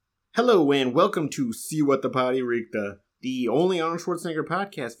Hello and welcome to See What the Potty Reekta, the only Arnold Schwarzenegger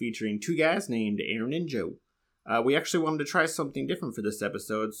podcast featuring two guys named Aaron and Joe. We actually wanted to try something different for this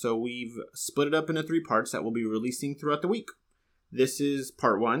episode, so we've split it up into 3 parts that we'll be releasing throughout the week. This is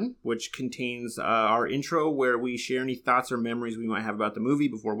part 1, which contains our intro where we share any thoughts or memories we might have about the movie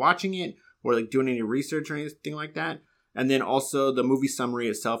before watching it, or like doing any research or anything like that. And then also the movie summary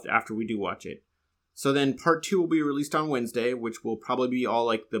itself after we do watch it. So then part 2 will be released on Wednesday, which will probably be all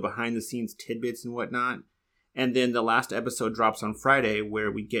like the behind the scenes tidbits and whatnot. And then the last episode drops on Friday, where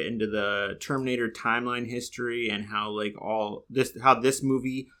we get into the Terminator timeline history and how how this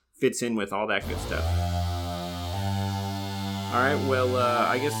movie fits in with all that good stuff. All right, well,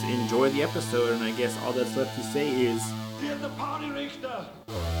 I guess enjoy the episode, and I guess all that's left to say is... Get the Potty Reekta!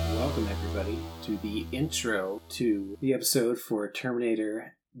 Welcome, everybody, to the intro to the episode for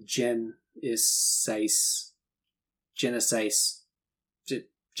Terminator Genesis,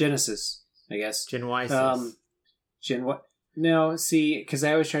 I guess. No, see, because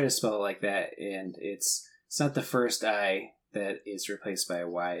I always try to spell it like that, and it's not the first I that is replaced by a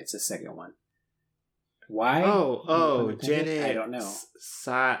Y, it's the second one. Why? Genesis. I don't know.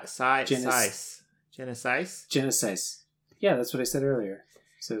 Genesis. Yeah, that's what I said earlier.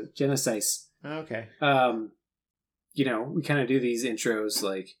 So, Genesis. Okay. We kind of do these intros,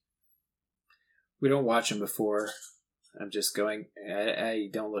 like, we don't watch them before. I'm just going, I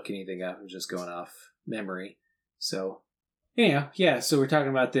don't look anything up. I'm just going off memory. So, anyhow, yeah, so we're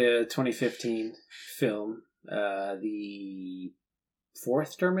talking about the 2015 film, the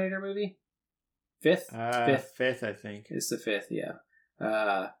 4th Terminator movie? 5th? 5th, I think. It's the 5th, yeah.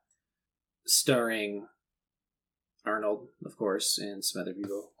 Starring Arnold, of course, and some other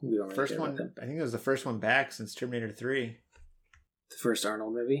people. We don't really first care one, about them. I think it was the first one back since Terminator 3. The first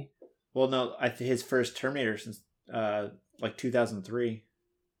Arnold movie? Well, no, his first Terminator since 2003.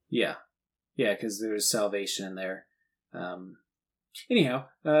 Yeah, because there was Salvation in there. Anyhow,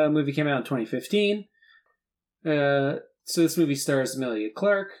 movie came out in 2015. So this movie stars Emilia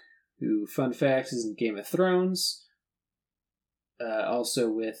Clarke, who, fun fact, is in Game of Thrones.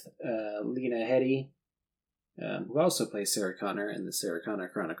 Also with Lena Headey, who also plays Sarah Connor in the Sarah Connor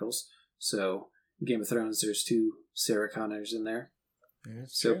Chronicles. So, in Game of Thrones, there's 2 Sarah Connors in there. Yeah,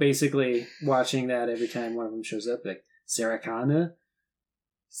 so true. basically, watching that every time one of them shows up, like, Sarah Connor,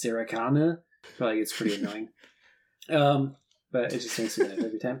 probably gets pretty annoying. But it just makes me laugh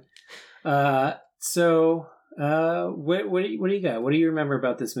every time. What do you got? What do you remember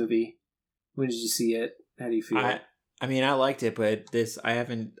about this movie? When did you see it? How do you feel? I mean, I liked it, but I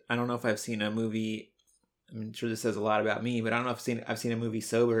don't know if I've seen a movie. I'm sure this says a lot about me, but I don't know if I've seen a movie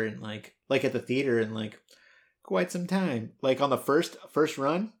sober and like at the theater in like quite some time. Like on the first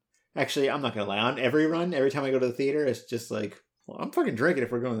run. Actually, I'm not gonna lie. On every run, every time I go to the theater, it's just like, well, I'm fucking drinking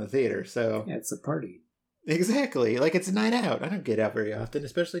if we're going to the theater. So yeah, it's a party. Exactly. Like it's a night out. I don't get out very often,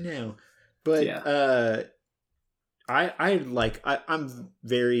 especially now. But yeah. I'm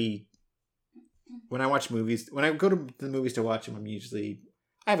very, when I watch movies, when I go to the movies to watch them, I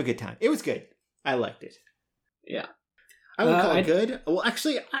have a good time. It was good. I liked it. Yeah. I would call it good. Well,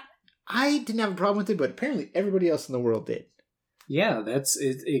 actually, I didn't have a problem with it, but apparently everybody else in the world did. Yeah,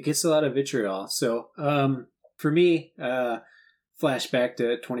 it gets a lot of vitriol. So, for me, flashback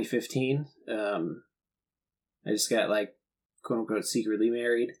to 2015, I just got, like, quote-unquote secretly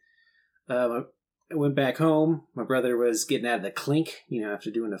married. I went back home. My brother was getting out of the clink,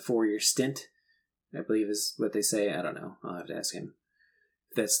 after doing a 4-year stint, I believe is what they say. I don't know. I'll have to ask him.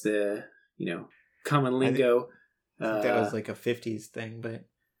 That's the, common lingo. I think that was like a 50s thing, but...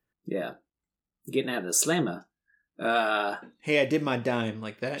 Yeah. Getting out of the slammer. Hey, I did my dime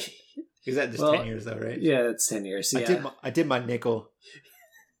like that. Is that just 10 years though, right? Yeah, that's 10 years. Yeah. I did my nickel.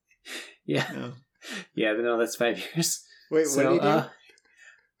 Yeah. No. Yeah, but no, that's 5 years. Wait, what did he do?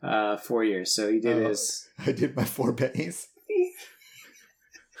 4 years. So he did his... I did my 4 pennies.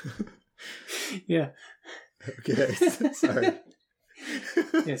 Yeah. Okay. Sorry.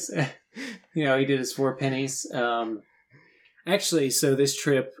 Yes. He did his 4 pennies. Actually, so this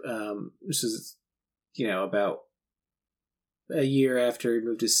trip, this was, about a year after he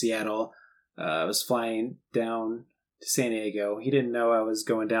moved to Seattle. I was flying down to San Diego. He didn't know I was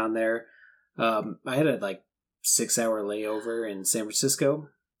going down there. I had a 6-hour layover in San Francisco,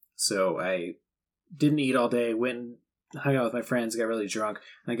 so I didn't eat all day. Went and hung out with my friends, got really drunk.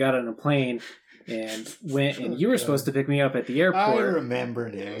 I got on a plane and went, and you were supposed to pick me up at the airport. I remember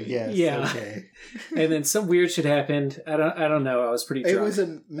now. Yes. Yeah. Okay. And then some weird shit happened. I don't know. I was pretty drunk. It was a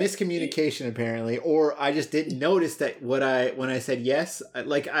miscommunication apparently, or I just didn't notice that when I said yes,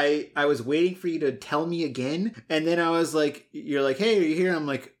 I was waiting for you to tell me again, and then I was like, you're like, hey, are you here? I'm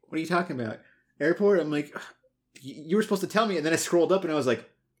like, What are you talking about? Airport? I'm like, you were supposed to tell me. And then I scrolled up and I was like,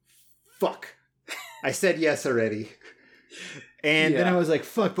 fuck. I said yes already. And then I was like,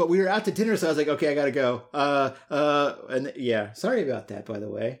 fuck, but we were out to dinner. So I was like, okay, I got to go. And yeah, sorry about that, by the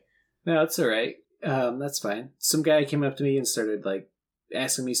way. No, it's all right. That's fine. Some guy came up to me and started like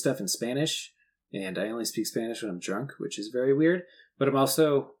asking me stuff in Spanish. And I only speak Spanish when I'm drunk, which is very weird. But I'm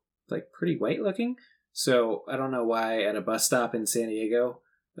also like pretty white looking. So I don't know why at a bus stop in San Diego,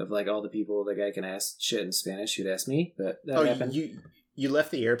 of like all the people the guy can ask shit in Spanish, he'd ask me. But that happened. You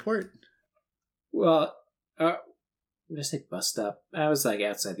left the airport? Well, did I say bus stop? I was like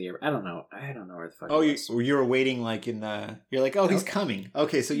outside the airport. I don't know where the fuck. Oh, it was. you were waiting like in the. You're like, oh, he's coming.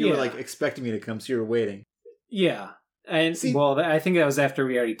 Okay, so you were like expecting me to come, so you were waiting. Yeah, and I think that was after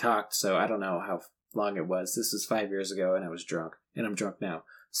we already talked. So I don't know how long it was. This was 5 years ago, and I was drunk, and I'm drunk now.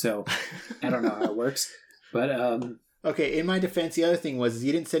 So I don't know how it works. But okay, in my defense, the other thing was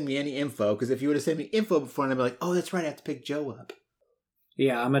you didn't send me any info, because if you would have sent me info before, I'd be like, oh, that's right, I have to pick Joe up.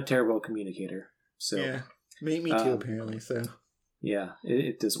 Yeah, I'm a terrible communicator. So yeah, me too, apparently. So yeah,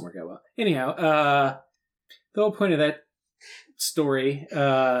 it doesn't work out well. Anyhow, the whole point of that story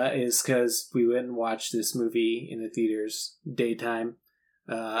is because we went and watched this movie in the theaters daytime,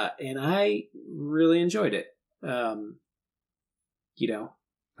 and I really enjoyed it. You know,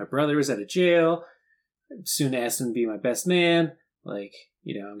 my brother was out of jail. Soon asked him to be my best man. Like,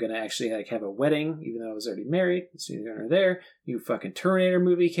 you know, I'm gonna actually like have a wedding, even though I was already married. It's neither here nor there. New fucking Terminator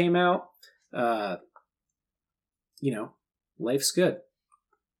movie came out. You know, life's good.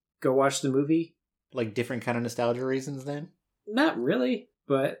 Go watch the movie. Like different kind of nostalgia reasons then? Not really,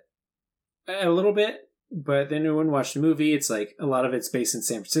 but a little bit. But then when we watch the movie, it's like a lot of it's based in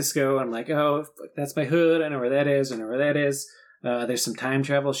San Francisco. I'm like, oh, that's my hood. I know where that is. I know where that is. There's some time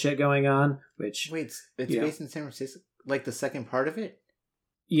travel shit going on, which... Wait, it's based in San Francisco? Like the second part of it?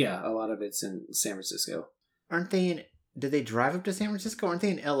 Yeah, a lot of it's in San Francisco. Aren't they in... Did they drive up to San Francisco? Aren't they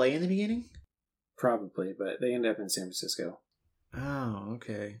in LA in the beginning? Probably, but they end up in San Francisco. Oh,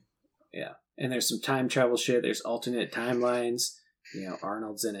 okay. Yeah. And there's some time travel shit. There's alternate timelines. You know,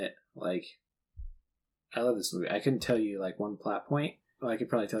 Arnold's in it. Like, I love this movie. I couldn't tell you, like, one plot point. Well, I could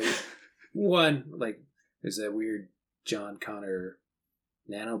probably tell you one. Like, there's that weird John Connor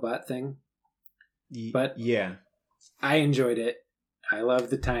nanobot thing. But yeah, I enjoyed it. I love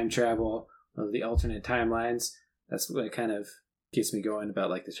the time travel, love the alternate timelines. That's what kind of gets me going about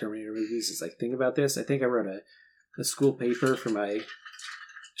like the Terminator movies. It's like, think about this. I think I wrote a school paper for my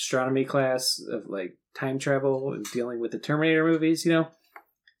astronomy class of like time travel and dealing with the Terminator movies, you know?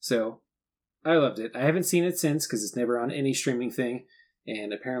 So I loved it. I haven't seen it since because it's never on any streaming thing.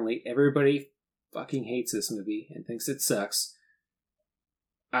 And apparently everybody fucking hates this movie and thinks it sucks.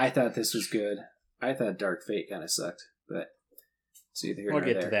 I thought this was good. I thought Dark Fate kind of sucked, but it's either here or we'll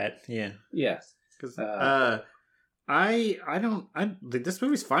get there. to that. Yeah. Yeah. Because this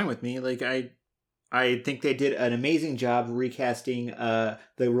movie's fine with me. Like I think they did an amazing job recasting the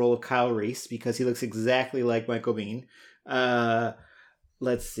role of Kyle Reese because he looks exactly like Michael Biehn.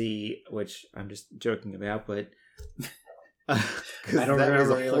 Let's see, which I'm just joking about, but I don't remember was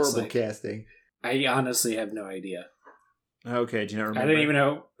what a he looks horrible like. casting. I honestly have no idea. Okay, do you not remember? I didn't even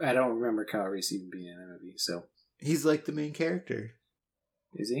know. I don't remember Kyle Reese even being in the movie. So he's like the main character.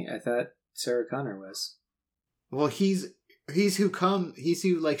 Is he? I thought Sarah Connor was. Well, he's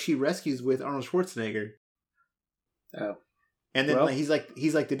who like she rescues with Arnold Schwarzenegger. Oh. And then he's like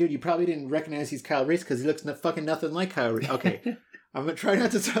the dude. You probably didn't recognize he's Kyle Reese because he looks fucking nothing like Kyle Reese. Okay, I'm gonna try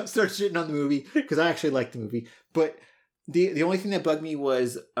not to start shitting on the movie because I actually like the movie. But the only thing that bugged me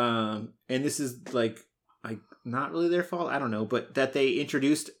was, and this is like not really their fault. I don't know, but that they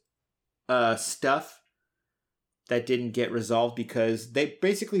introduced stuff that didn't get resolved because they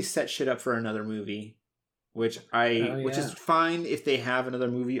basically set shit up for another movie, which is fine if they have another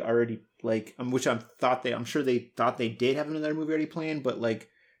movie already, like I'm sure they thought they did have another movie already planned, but like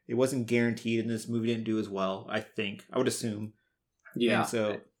it wasn't guaranteed, and this movie didn't do as well. I would assume, yeah. And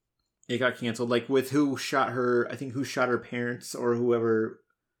so it got canceled. Like with who shot her parents or whoever.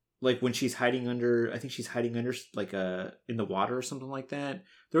 Like when she's hiding under, I think she's hiding under like in the water or something like that.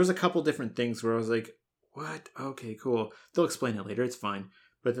 There was a couple different things where I was like, what? Okay, cool. They'll explain it later. It's fine.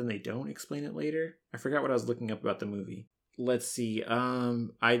 But then they don't explain it later. I forgot what I was looking up about the movie. Let's see.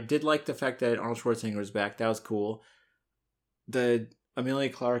 I did like the fact that Arnold Schwarzenegger was back. That was cool. The Emilia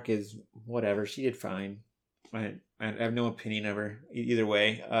Clarke is whatever. She did fine. I have no opinion of her either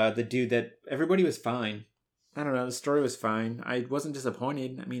way. The dude that everybody was fine. I don't know. The story was fine. I wasn't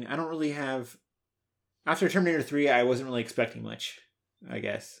disappointed. I mean, I don't really have... After Terminator 3, I wasn't really expecting much, I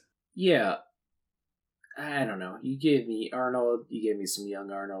guess. Yeah. I don't know. You gave me Arnold. You gave me some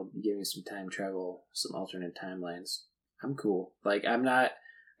young Arnold. You gave me some time travel, some alternate timelines. I'm cool. Like, I'm not.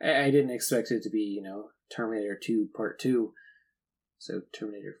 I didn't expect it to be, Terminator 2 Part 2. So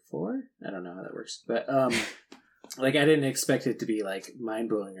Terminator 4? I don't know how that works. But, like, I didn't expect it to be, like,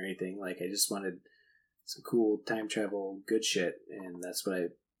 mind-blowing or anything. Like, I just wanted some cool time travel, good shit. And that's what I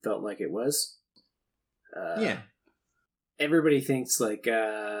felt like it was. Yeah. Everybody thinks, like,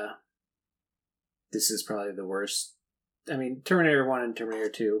 this is probably the worst. I mean, Terminator 1 and Terminator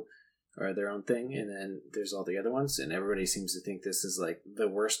 2 are their own thing, and then there's all the other ones, and everybody seems to think this is, like, the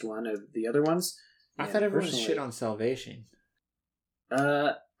worst one of the other ones. I thought everyone shit on Salvation.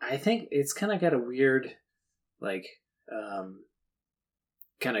 I think it's kind of got a weird, like,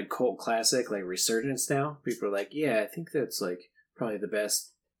 kind of cult classic, like, resurgence now. People are like, yeah, I think that's, like, probably the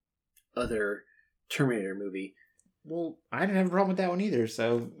best other Terminator movie. Well, I didn't have a problem with that one either,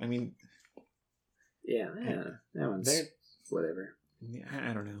 so, I mean... Yeah, that one's whatever.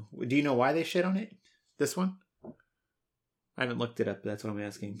 I don't know. Do you know why they shit on it? This one? I haven't looked it up, that's what I'm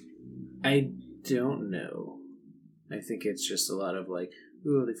asking. I don't know. I think it's just a lot of like,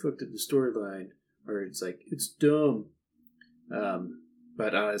 oh, they fucked up the storyline. Or it's like, it's dumb.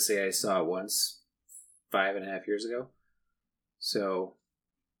 But honestly, I saw it once 5.5 years ago. So...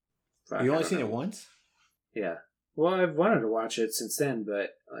 You only seen it once? Yeah. Well, I've wanted to watch it since then,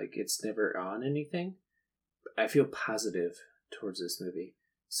 but like it's never on anything. I feel positive towards this movie,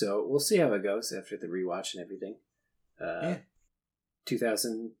 so we'll see how it goes after the rewatch and everything.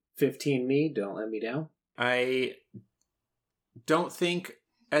 2015 me, don't let me down. I don't think,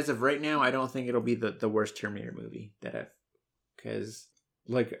 as of right now, I don't think it'll be the worst Terminator movie that I've... Because,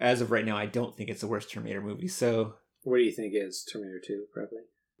 like, as of right now, I don't think it's the worst Terminator movie, so... What do you think is Terminator 2, probably?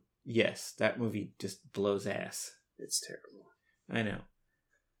 Yes, that movie just blows ass. It's terrible. I know.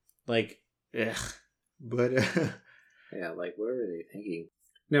 Like, ugh. But, yeah, like, what were they thinking?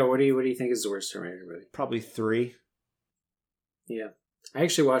 No, what do you think is the worst Terminator movie? Probably 3. Yeah. I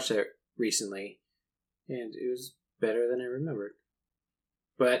actually watched that recently, and it was better than I remembered.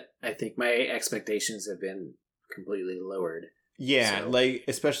 But I think my expectations have been completely lowered. Yeah, so. Like,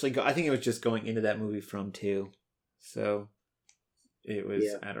 especially, I think it was just going into that movie from 2. So, it was,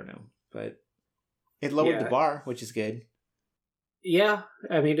 I don't know. But it lowered the bar, which is good. Yeah,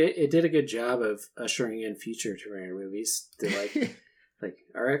 I mean, it did a good job of ushering in future Terminator movies. They're like, like,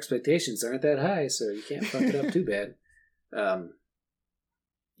 our expectations aren't that high, so you can't fuck it up too bad.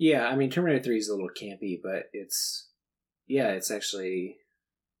 Yeah, I mean, Terminator 3 is a little campy, but it's actually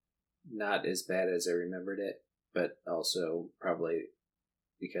not as bad as I remembered it, but also probably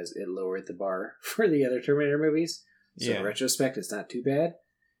because it lowered the bar for the other Terminator movies. So in retrospect, it's not too bad.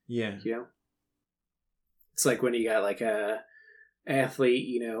 Yeah. You know? It's like when you got like a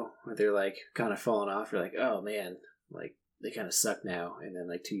athlete, where they're like kind of falling off. You're like, oh man, like they kind of suck now. And then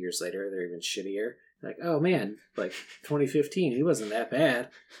like 2 years later, they're even shittier. Like, oh man, like 2015, he wasn't that bad.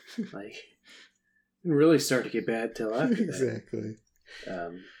 Like, it didn't really start to get bad till after that. Exactly.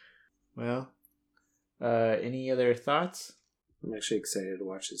 Well, any other thoughts? I'm actually excited to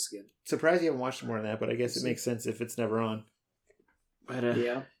watch this again. Surprised you haven't watched more than that, but I guess it makes sense if it's never on. But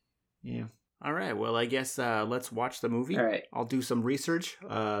yeah. All right. Well, I guess let's watch the movie. All right. I'll do some research,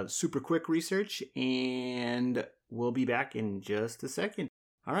 super quick research, and we'll be back in just a second.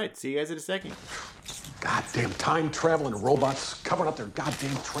 All right. See you guys in a second. Goddamn time-traveling robots covering up their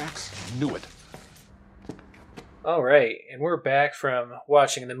goddamn tracks. Knew it. All right, and we're back from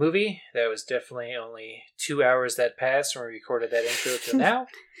watching the movie. That was definitely only 2 hours that passed when we recorded that intro till now.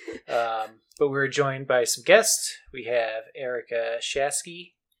 But we're joined by some guests. We have Erica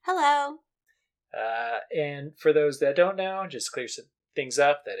Shasky. Hello. And for those that don't know, just clear some things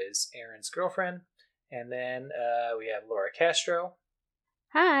up, that is Aaron's girlfriend. And then we have Laura Castro.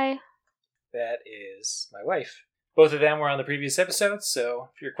 Hi. That is my wife. Both of them were on the previous episodes, so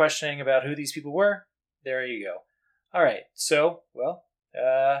if you're questioning about who these people were, there you go. All right, so, well,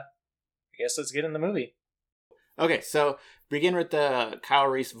 I guess let's get in the movie. Okay, so begin with the Kyle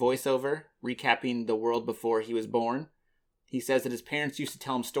Reese voiceover, recapping the world before he was born. He says that his parents used to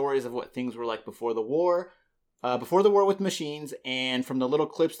tell him stories of what things were like before the war with machines, and from the little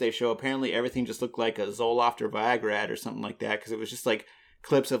clips they show, apparently everything just looked like a Zoloft or Viagra ad or something like that, because it was just like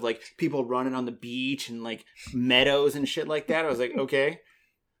clips of like people running on the beach and like meadows and shit like that. I was like, okay.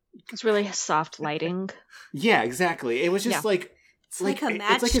 It's really soft lighting. Yeah, exactly. It was just like it's like a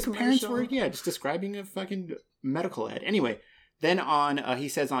Match it's like his parents commercial. were just describing a fucking medical ad. Anyway, then he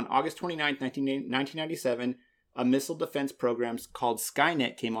says on August 29th, 1997, a missile defense program called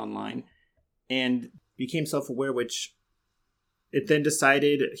Skynet came online and became self-aware, which It then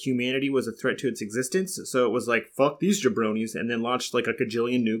decided humanity was a threat to its existence, so it was like, fuck these jabronis, and then launched like a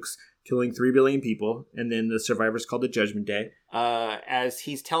gajillion nukes, killing 3 billion people, and then the survivors called it Judgment Day. As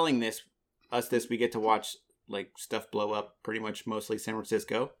he's telling us this, we get to watch like stuff blow up, pretty much mostly San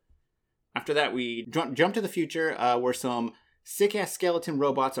Francisco. After that, we jump to the future, where some sick-ass skeleton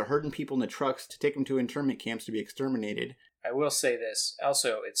robots are herding people in the trucks to take them to internment camps to be exterminated. I will say this.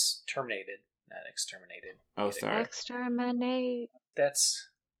 Also, it's terminated, not exterminated. Oh, sorry. Exterminate. That's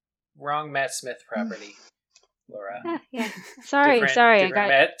wrong Matt Smith property, Laura. Yeah. Sorry.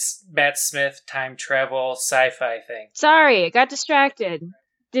 Different Matt Smith time travel sci-fi thing. Sorry, I got distracted.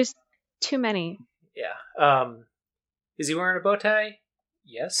 There's too many. Yeah. Is he wearing a bow tie?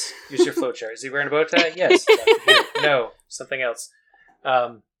 Yes. Use your flowchart. Is he wearing a bow tie? Yes. No. Something else.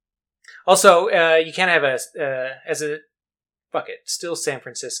 Also, you can't have still San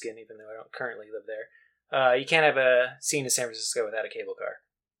Franciscan, even though I don't currently live there. You can't have a scene in San Francisco without a cable car.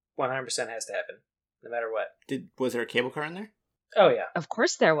 100% has to happen, no matter what. Was there a cable car in there? Oh, yeah. Of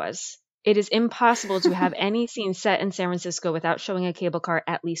course there was. It is impossible to have any scene set in San Francisco without showing a cable car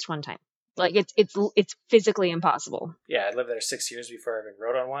at least one time. Like, it's physically impossible. Yeah, I lived there 6 years before I even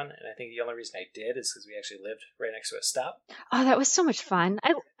rode on one, and I think the only reason I did is because we actually lived right next to a stop. Oh, that was so much fun.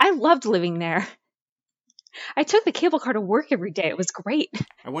 I loved living there. I took the cable car to work every day. It was great.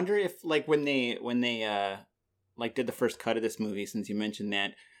 I wonder if, like, when they like did the first cut of this movie, since you mentioned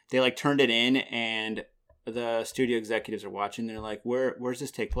that, they like turned it in, and the studio executives are watching. They're like, "Where's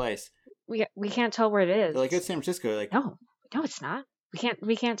this take place?" We can't tell where it is. They're like, "It's San Francisco." Like, no, it's not.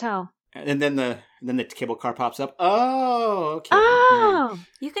 We can't tell. And then the cable car pops up. Oh, okay. Oh,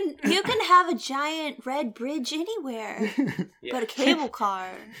 You can have a giant red bridge anywhere, but a cable car.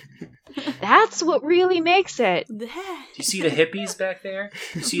 that's what really makes it. Do you see the hippies back there?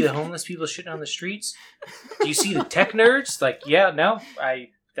 Do you see the homeless people shitting on the streets? Do you see the tech nerds? Like, yeah, no,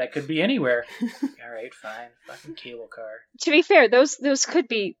 that could be anywhere. All right, fine, fucking cable car. To be fair, those could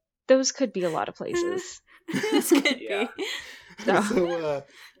be a lot of places. This could Yeah. be. So,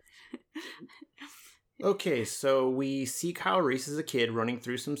 okay, so we see Kyle Reese as a kid running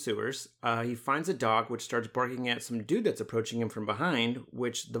through some sewers. He finds a dog which starts barking at some dude that's approaching him from behind,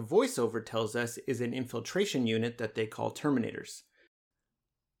 which the voiceover tells us is an infiltration unit that they call Terminators.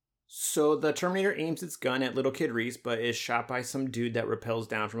 So the Terminator aims its gun at little kid Reese, but is shot by some dude that rappels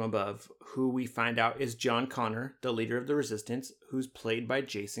down from above, who we find out is John Connor, the leader of the Resistance, who's played by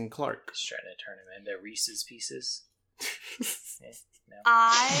Jason Clarke. Just trying to turn him into Reese's Pieces. No.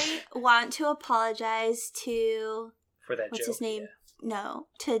 I want to apologize to For that what's joke. his name? Yeah. No,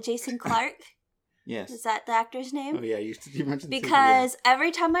 to Jason Clarke. Yes. Is that the actor's name? Oh yeah, you mentioned Because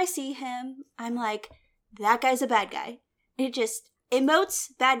every time I see him, I'm like, that guy's a bad guy. It just emotes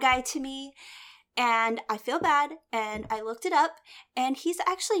bad guy to me, and I feel bad, and I looked it up, and he's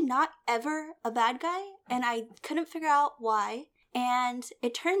actually not ever a bad guy, and I couldn't figure out why. And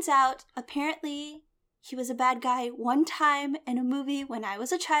it turns out, apparently, he was a bad guy one time in a movie when I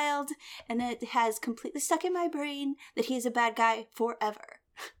was a child, and it has completely stuck in my brain that he's a bad guy forever.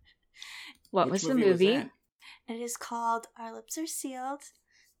 What was the movie? It is called Our Lips Are Sealed,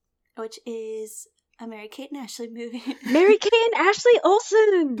 which is a Mary-Kate and Ashley movie. Mary-Kate and Ashley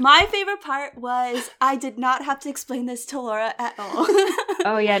Olsen. My favorite part was I did not have to explain this to Laura at all.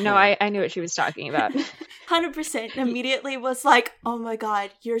 Oh yeah, no, I knew what she was talking about. 100% immediately was like, oh my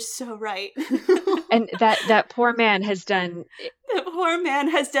god, you're so right. And that poor man has done. The poor man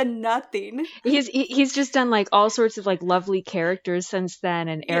has done nothing. He's just done like all sorts of like lovely characters since then,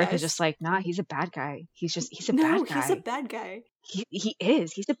 and Erica's Yes. just like, nah, he's a bad guy. He's a No, bad guy. he's a bad guy. He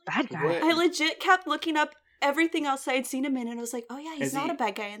is. He's a bad guy. What? I legit kept looking up everything else I had seen him in, and I was like, oh yeah, he's Is not he- a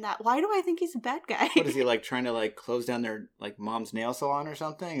bad guy in that. Why do I think he's a bad guy? What is he like trying to like close down their like mom's nail salon or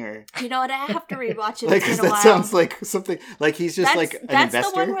something or You know what? I have to rewatch it. like It's 'cause been a that while. sounds like something like he's just like an that's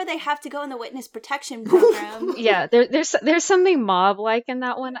investor. the one where they have to go in the witness protection program. Yeah, there's something mob-like in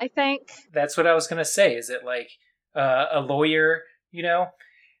that one, I think. That's what I was gonna say. Is it like a lawyer,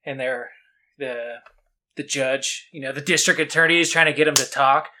 and they're the judge, the district attorney is trying to get them to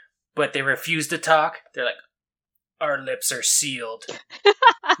talk, but they refuse to talk. They're like, "Our lips are sealed.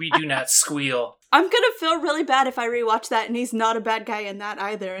 We do not squeal." I'm gonna feel really bad if I rewatch that and he's not a bad guy in that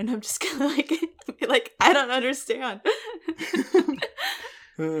either, and I'm just gonna like I don't understand.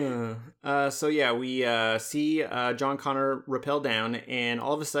 So yeah, we see John Connor rappel down, and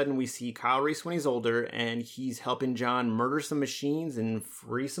all of a sudden we see Kyle Reese when he's older, and he's helping John murder some machines and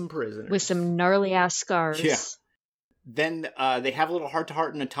free some prisoners With some gnarly ass scars. Yeah. Then they have a little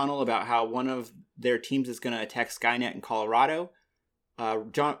heart-to-heart in a tunnel about how one of their teams is going to attack Skynet in Colorado.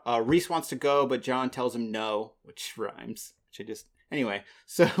 Reese wants to go, but John tells him no, which rhymes. Anyway,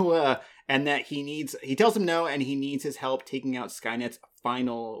 so, and that he tells him no, and he needs his help taking out Skynet's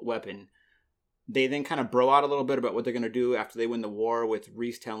final weapon. They then kind of bro out a little bit about what they're going to do after they win the war, with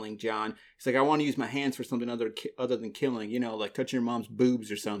Reese telling John, he's like, I want to use my hands for something other than killing, like touching your mom's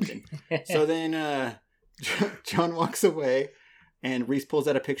boobs or something. So then John walks away, and Reese pulls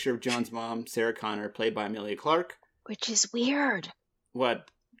out a picture of John's mom, Sarah Connor, played by Amelia Clark. Which is weird. What?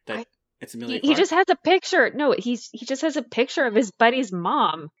 It's Amelia Clark? He just has a picture. No, he just has a picture of his buddy's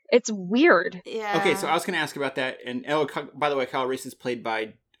mom. It's weird. Yeah. Okay, so I was going to ask about that. And by the way, Kyle Reese is played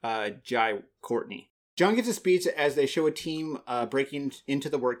by Jai Courtney. John gives a speech as they show a team breaking into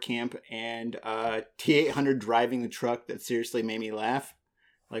the work camp, and T-800 driving the truck. That seriously made me laugh.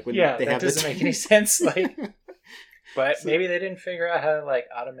 Like when yeah, they that have doesn't make any sense. Like, but maybe they didn't figure out how to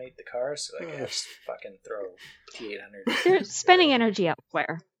automate the car, so just fucking throw T-800. They're spending energy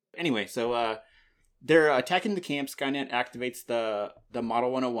elsewhere. Anyway, so they're attacking the camp. Skynet activates the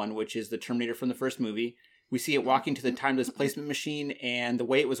Model 101, which is the Terminator from the first movie. We see it walking to the time displacement machine, and the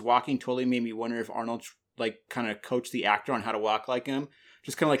way it was walking totally made me wonder if Arnold kind of coached the actor on how to walk like him.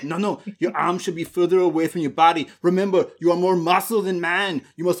 Just kind of like, no, your arm should be further away from your body. Remember, you are more muscle than man.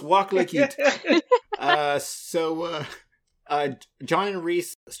 You must walk like it. John and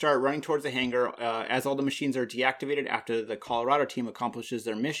Reese start running towards the hangar as all the machines are deactivated after the Colorado team accomplishes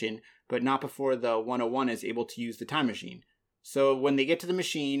their mission, but not before the 101 is able to use the time machine. So when they get to the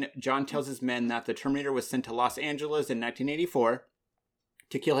machine, John tells his men that the Terminator was sent to Los Angeles in 1984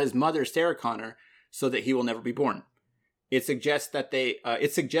 to kill his mother, Sarah Connor, so that he will never be born. It suggested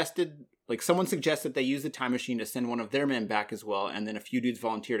that someone suggested they use the time machine to send one of their men back as well, and then a few dudes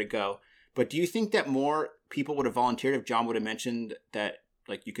volunteer to go. But do you think that more people would have volunteered if John would have mentioned that,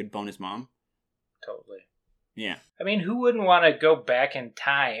 you could bone his mom? Totally. Yeah. I mean, who wouldn't want to go back in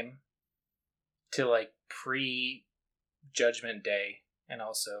time to, pre-Judgment Day, and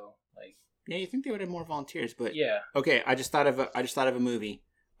also, Yeah, you think they would have more volunteers, but... Yeah. Okay, I just thought of a movie.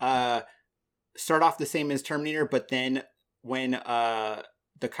 Start off the same as Terminator, but then when the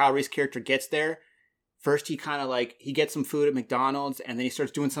Kyle Reese character gets there, first he kind of he gets some food at McDonald's, and then he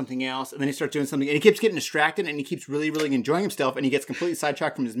starts doing something else, and then he starts doing something, and he keeps getting distracted, and he keeps really, really enjoying himself, and he gets completely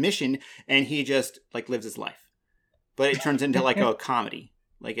sidetracked from his mission, and he just lives his life. But it turns into a comedy,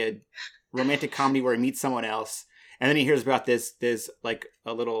 a romantic comedy where he meets someone else, and then he hears about this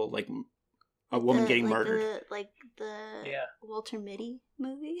a little a woman getting murdered. The Walter Mitty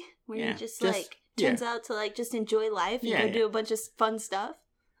movie where Yeah, he just turns out to just enjoy life and do a bunch of fun stuff.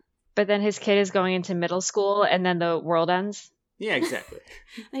 But then his kid is going into middle school, and then the world ends. Yeah, exactly.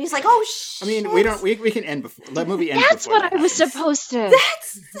 And he's like, "Oh shit!" I mean, we can end before that movie ends. That's what I was supposed to.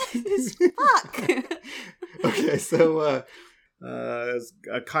 That's fuck. Okay, so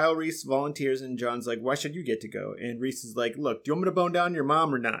Kyle Reese volunteers, and John's like, "Why should you get to go?" And Reese is like, "Look, do you want me to bone down your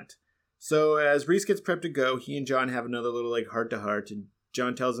mom or not?" So as Reese gets prepped to go, he and John have another little heart-to-heart, and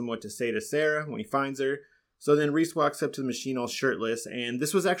John tells him what to say to Sarah when he finds her. So then Reese walks up to the machine all shirtless, and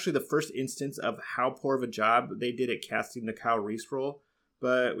this was actually the first instance of how poor of a job they did at casting the Kyle Reese role,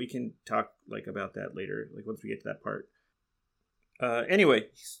 but we can talk about that later, once we get to that part. Anyway,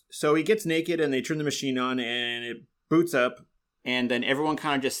 so he gets naked, and they turn the machine on, and it boots up, and then everyone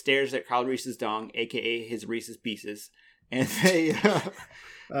kind of just stares at Kyle Reese's dong, aka his Reese's Pieces, and they...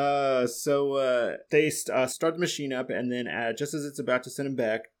 They start the machine up, and then just as it's about to send him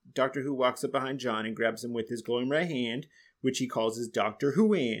back, Doctor Who walks up behind John and grabs him with his glowing right hand, which he calls his Doctor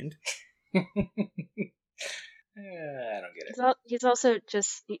Who hand. I don't get it. He's also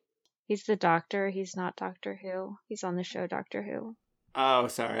he's the Doctor. He's not Doctor Who. He's on the show Doctor Who. Oh,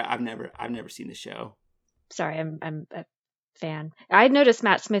 sorry, I've never seen the show. Sorry, I'm a fan. I noticed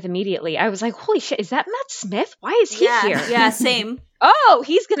Matt Smith immediately. I was like, "Holy shit, is that Matt Smith? Why is he here?" Yeah, same. Oh,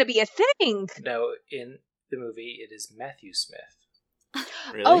 he's gonna be a thing. No, in the movie, it is Matthew Smith.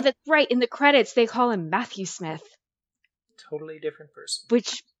 Really? Oh, that's right. In the credits, they call him Matthew Smith, Totally different person.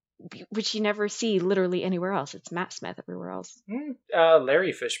 which you never see literally anywhere else. It's Matt Smith everywhere else.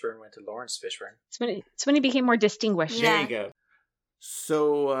 Larry Fishburne went to Lawrence Fishburne. It's when he became more distinguished. Yeah. There you go.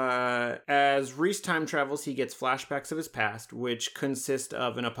 So, as Reese time travels, he gets flashbacks of his past, which consist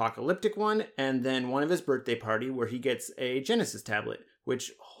of an apocalyptic one, and then one of his birthday party where he gets a Genesis tablet,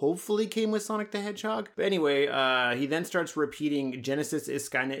 which hopefully came with Sonic the Hedgehog. But anyway, he then starts repeating Genesis is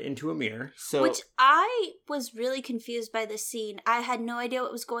Skynet into a mirror. So, Which I was really confused by this scene. I had no idea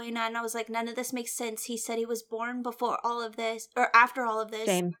what was going on. I was like, none of this makes sense. He said he was born before all of this, or after all of this.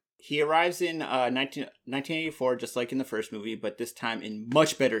 Same. he arrives in 1984, just like in the first movie, but this time in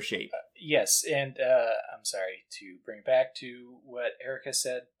much better shape. Yes, and I'm sorry to bring it back to what Erica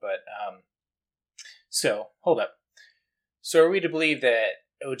said, but so hold up. So are we to believe that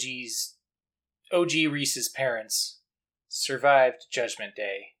OG Reese's parents survived Judgment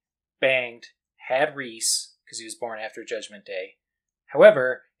Day, banged, had Reese, because he was born after Judgment Day.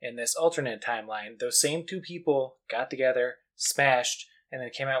 However, in this alternate timeline, those same two people got together, smashed, and then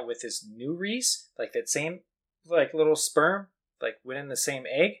came out with this new Reese, like that same, like, little sperm, like, went in the same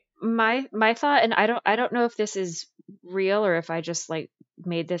egg. My thought, and I don't know if this is real or if I just like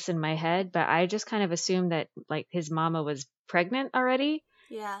made this in my head, but I just kind of assumed that like his mama was pregnant already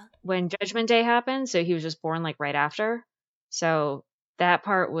Yeah. when Judgment Day happened, so he was just born like right after. So that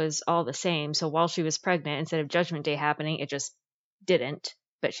part was all the same. So while she was pregnant, instead of Judgment Day happening, it just didn't.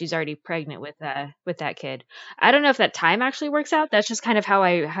 But she's already pregnant with that kid. I don't know if that time actually works out. That's just kind of how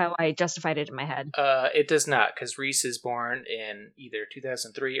I justified it in my head. It does not, because Reese is born in either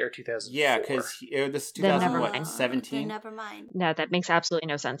 2003 or 2004. Yeah, because this is Then never 2017. Then never mind. No, that makes absolutely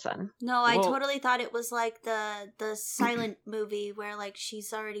no sense then. No, I Well- totally thought it was like the silent movie where like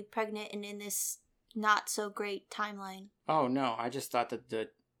she's already pregnant and in this not so great timeline. Oh no, I just thought that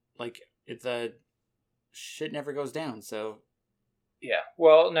the shit never goes down. So Yeah.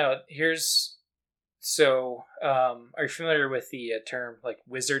 Well, no, here's... So, are you familiar with the term, like,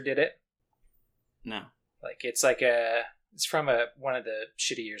 wizard did it? no. Like, it's from one of the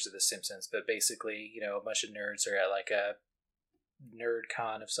shitty years of The Simpsons, but basically, a bunch of nerds are at, like, a nerd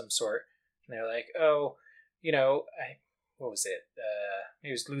con of some sort, and they're like, oh, what was it?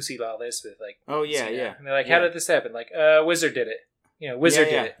 It was Lucy Lawless with, like... Oh yeah, Xena. yeah. And they're like, Yeah. how did this happen? Like, wizard did it. Wizard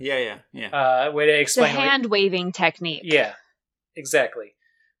yeah, did it. Yeah. Way to It's the explain... hand waving technique. Yeah, exactly.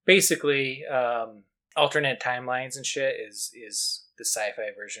 Basically, alternate timelines and shit is the sci-fi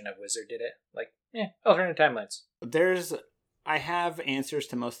version of Wizard did it. Like, alternate timelines. I have answers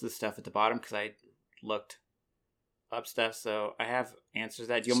to most of the stuff at the bottom because I looked up stuff, so I have answers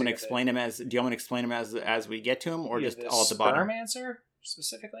to that. Do you want me to explain them as we get to them, or You just have the all at the bottom? sperm answer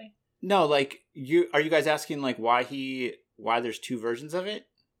specifically? No, like are you guys asking like why there's two versions of it?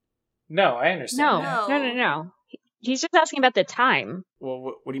 No, I understand. No, that. no. He's just asking about the time.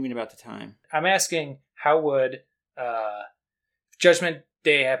 Well, what do you mean about the time? I'm asking how would Judgment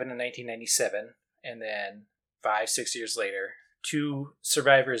Day happen in 1997, and then 5-6 years later, two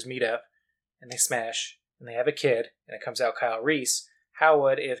survivors meet up and they smash and they have a kid and it comes out Kyle Reese. How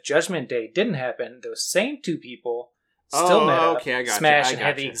would, if Judgment Day didn't happen, those same two people still met up, okay, I gotcha, smash, I and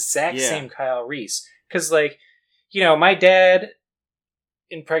had the gotcha. exact Yeah. same Kyle Reese? Because, like, my dad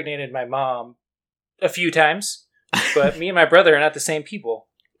impregnated my mom a few times, but me and my brother are not the same people.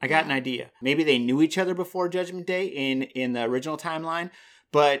 I got an idea. Maybe they knew each other before Judgment Day in the original timeline,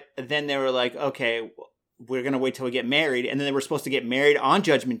 but then they were like, okay, we're going to wait till we get married. And then they were supposed to get married on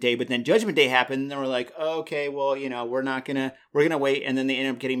Judgment Day, but then Judgment Day happened and they were like, okay, well, we're going to wait. And then they end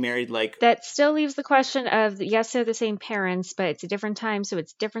up getting married like... That still leaves the question of, yes, they're the same parents, but it's a different time, so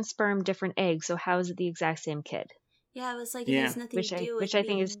it's different sperm, different egg. So how is it the exact same kid? Yeah, it was like Yeah. it has nothing Which to I- do with which I think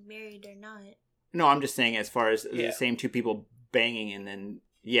being is- married or not. No, I'm just saying as far as Yeah. the same two people banging and then...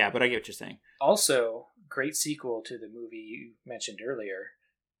 Yeah, but I get what you're saying. Also, great sequel to the movie you mentioned earlier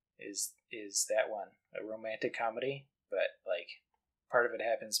is that one, a romantic comedy, but like part of it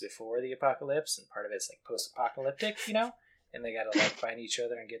happens before the apocalypse and part of it's like post-apocalyptic, and they gotta like find each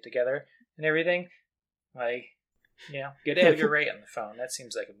other and get together and everything. Like, get Edgar Wright on the phone. That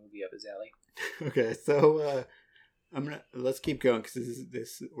seems like a movie up his alley. Okay, so let's keep going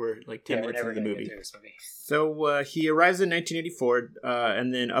because we're like 10 Yeah, we're minutes never into the gonna movie. get through this movie. So he arrives in 1984,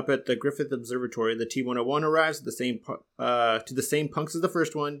 and then up at the Griffith Observatory, the T-101 arrives to the same punks as the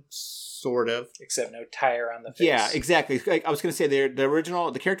first one, sort of. Except no tire on the face. Yeah, exactly. Like, I was going to say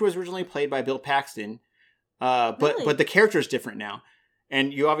the character was originally played by Bill Paxton, Really? but the character is different now.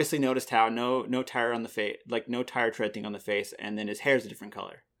 And you obviously noticed how no tire on the face, like no tire tread thing on the face, and then his hair's a different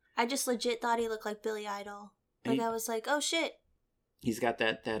color. I just legit thought he looked like Billy Idol. Like He- I was like, oh shit, He's got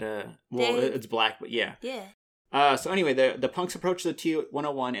that well, They- it's black, but yeah. yeah. So anyway, the punks approach the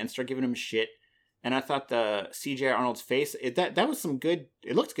T-101 and start giving him shit. And I thought the CJ Arnold's face, that was some good.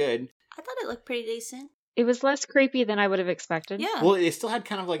 It looked good. I thought it looked pretty decent. It was less creepy than I would have expected. Yeah. Well, it still had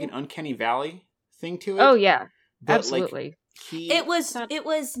kind of like an uncanny valley thing to it. Oh, yeah. but, Absolutely. Like, It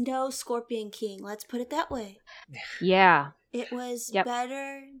was no Scorpion King. Let's put it that way. Yeah. It was Yep.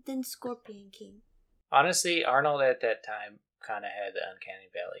 better than Scorpion King. Honestly, Arnold at that time kind of had the uncanny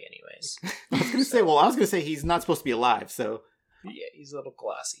valley anyways. I was gonna say he's not supposed to be alive, so Yeah, he's a little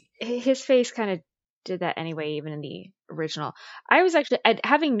glossy. His face kind of did that anyway, even in the original. I was actually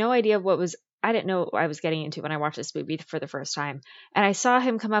having no idea what was I didn't know what I was getting into when I watched this movie for the first time. And I saw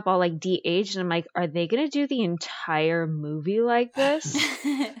him come up all like de-aged, and I'm like, are they going to do the entire movie like this?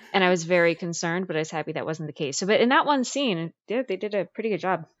 And I was very concerned, but I was happy that wasn't the case. So, but in that one scene, they did a pretty good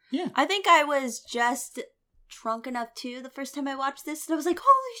job. Yeah. I think I was just drunk enough too the first time I watched this, and I was like,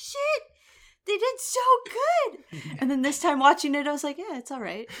 holy shit, they did so good. And then this time watching it, I was like, yeah, it's all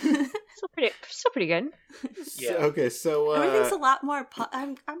right. Still pretty good. Yeah. Okay, so Everything's a lot more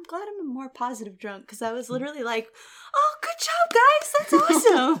I'm glad I'm a more positive drunk, because I was literally like, oh, good job, guys,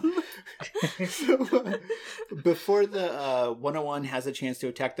 that's awesome. so, before the 101 has a chance to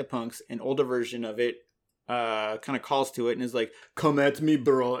attack the punks, an older version of it kind of calls to it and is like, come at me,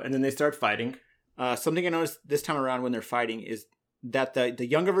 bro. And then they start fighting. Something I noticed this time around when they're fighting is that the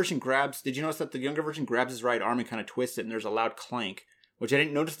younger version grabs... Did you notice that the younger version grabs his right arm and kind of twists it, and there's a loud clank, which I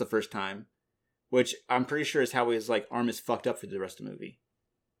didn't notice the first time, which I'm pretty sure is how his like arm is fucked up for the rest of the movie.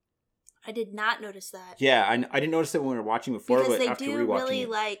 I did not notice that. Yeah, I didn't notice it when we were watching before, because but they after do rewatching really it,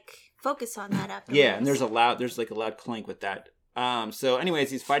 like focus on that after. yeah, and there's like a loud clank with that. So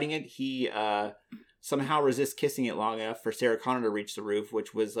anyways, he's fighting it. He somehow resists kissing it long enough for Sarah Connor to reach the roof,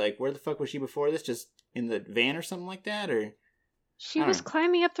 which was like, where the fuck was she before this? Just in the van or something like that, or She I don't was know.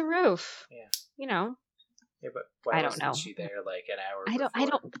 climbing up the roof. Yeah. You know. Yeah, but why I don't wasn't know. she there like an hour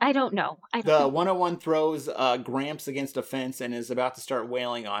I don't know. The 101 throws Gramps against a fence and is about to start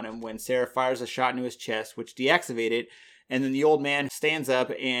wailing on him when Sarah fires a shot into his chest, which deactivated, and then the old man stands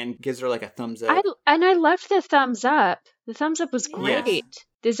up and gives her like a thumbs up. I loved the thumbs up. The thumbs up was Yes. great.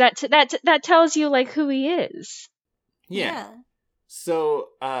 Does that tells you like who he is? Yeah. So,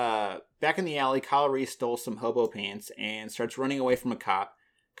 back in the alley, Kyle Reese stole some hobo pants and starts running away from a cop.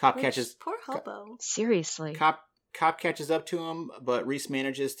 Cop catches Poor hobo. Seriously. Cop catches up to him, but Reese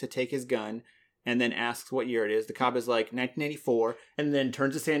manages to take his gun and then asks what year it is. The cop is like 1984, and then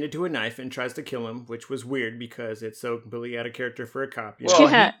turns his hand into a knife and tries to kill him, which was weird because it's so completely out of character for a cop. You know?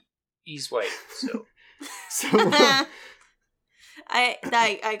 Well, Yeah. he's white, so So, I got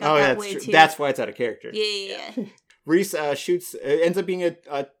oh, that that's way true. too. That's why it's out of character. Yeah. Reese shoots. Ends up being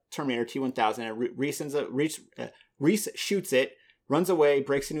a Terminator T-1000, and Reese shoots it, runs away,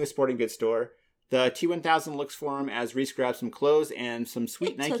 breaks into a sporting goods store. The T-1000 looks for him as Reese grabs some clothes and some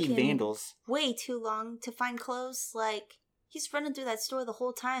sweet It Nike took him Vandals. Way too long to find clothes. Like, he's running through that store the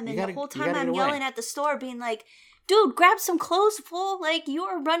whole time, You and gotta- the whole you time gotta I'm get away. yelling at the store, being like, dude, grab some clothes, fool. Like, you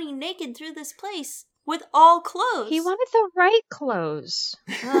are running naked through this place with all clothes. He wanted the right clothes.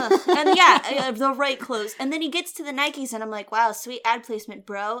 Ugh. And yeah, the right clothes. And then he gets to the Nikes, and I'm like, wow, sweet ad placement,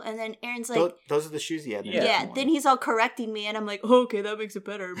 bro. And then Aaron's like, Those are the shoes he had. in the Yeah. yeah, second one. then he's all correcting me, and I'm like, oh, okay, that makes it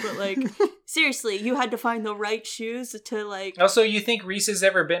better. But like, seriously, you had to find the right shoes to like. Also, you think Reese has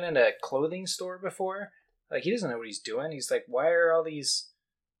ever been in a clothing store before? Like, he doesn't know what he's doing. He's like, why are all these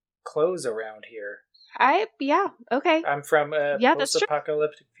clothes around here? Okay. I'm from a Yeah, that's true.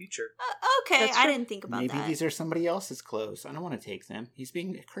 post-apocalyptic future. Okay, That's I true. didn't think about Maybe that. these are somebody else's clothes. I don't want to take them. He's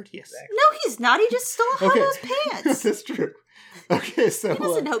being courteous. Exactly. No, he's not. He just stole Hobo's pants. That's true. Okay, so He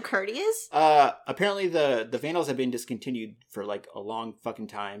doesn't know courteous. apparently the Vandals have been discontinued for like a long fucking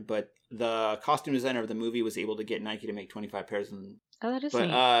time, but the costume designer of the movie was able to get Nike to make 25 pairs of them. Oh, that is But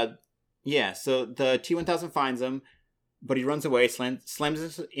neat. yeah, so the T-1000 finds him, but he runs away,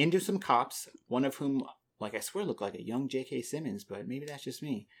 slams into some cops, one of whom, like, I swear looked like a young J.K. Simmons, but maybe that's just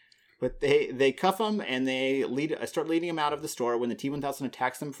me. But they cuff him and they start leading him out of the store when the T-1000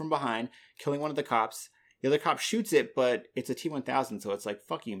 attacks them from behind, killing one of the cops. The other cop shoots it, but it's a T-1000, so it's like,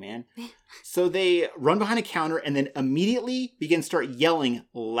 fuck you, man. So they run behind a counter and then immediately start yelling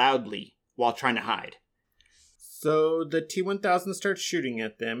loudly while trying to hide. So the T-1000 starts shooting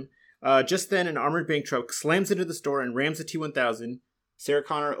at them. Just then, an armored bank truck slams into the store and rams the T-1000. Sarah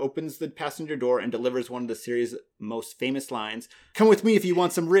Connor opens the passenger door and delivers one of the series' most famous lines, "Come with me if you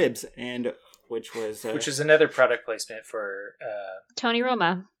want some ribs," and which is another product placement for, Tony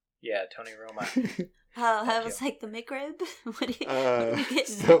Roma. yeah, Tony Roma. Oh, that Thank was you. like the McRib. What are you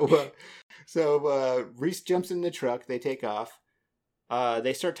getting? So Reese jumps in the truck. They take off.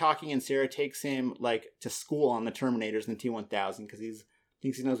 They start talking, and Sarah takes him like to school on the Terminators and the T-1000 because he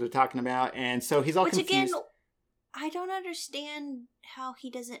thinks he knows what they're talking about, and so he's all Which confused. again, I don't understand how he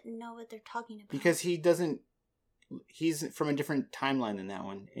doesn't know what they're talking about. Because he doesn't. He's from a different timeline than that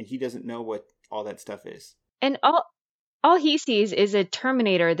one, and he doesn't know what all that stuff is. And all he sees is a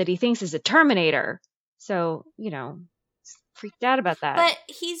Terminator that he thinks is a Terminator. So, freaked out about that. But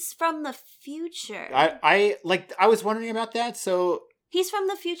he's from the future. I was wondering about that. So He's from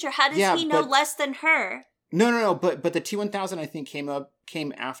the future. How does Yeah, he know but- less than her? no. But the T-1000 I think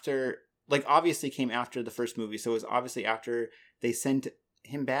came after. Like, obviously came after the first movie, so it was obviously after they sent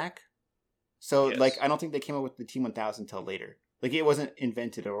him back. So, Yes. like, I don't think they came up with the T-1000 until later. Like, it wasn't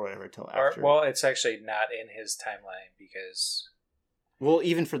invented or whatever until after. Well, it's actually not in his timeline because... Well,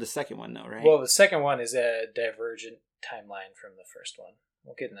 even for the second one, though, right? Well, the second one is a divergent timeline from the first one.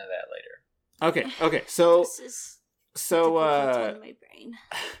 We'll get into that later. Okay. So, This is so, difficult on my brain.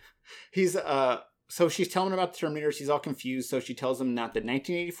 he's, so she's telling him about the Terminator. She's all confused. So she tells him that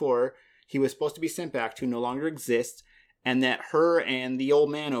 1984, he was supposed to be sent back to no longer exist, and that her and the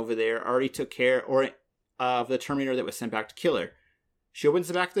old man over there already took care of the Terminator that was sent back to kill her. She opens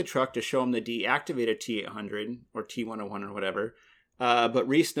the back of the truck to show him the deactivated T-800 or T-101 or whatever. But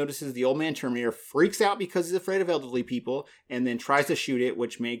Reese notices the old man Terminator freaks out because he's afraid of elderly people and then tries to shoot it,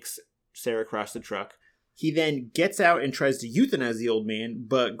 which makes Sarah crash the truck. He then gets out and tries to euthanize the old man,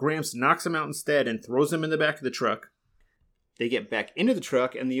 but Gramps knocks him out instead and throws him in the back of the truck. They get back into the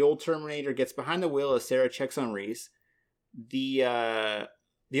truck, and the old Terminator gets behind the wheel as Sarah checks on Reese. The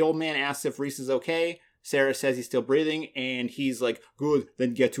old man asks if Reese is okay. Sarah says he's still breathing, and he's like, good,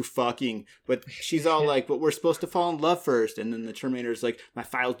 then get to fucking. But she's all like, but we're supposed to fall in love first. And then the Terminator's like, my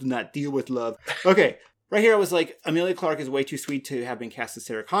files do not deal with love. Okay, right here I was like, Emilia Clarke is way too sweet to have been cast as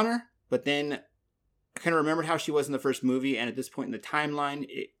Sarah Connor. But then I kind of remembered how she was in the first movie, and at this point in the timeline,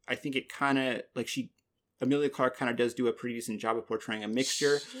 I think it kind of, like, Emilia Clarke kind of does do a pretty decent job of portraying a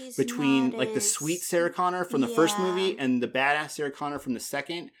mixture She's between, not like, the as- sweet Sarah Connor from the first Yeah. movie and the badass Sarah Connor from the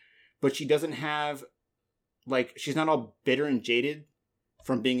second. But she doesn't have, like, she's not all bitter and jaded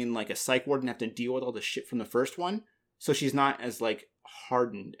from being in, like, a psych ward and have to deal with all the shit from the first one. So she's not as, like,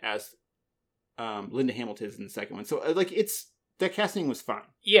 hardened as Linda Hamilton is in the second one. So, like, that casting was fine.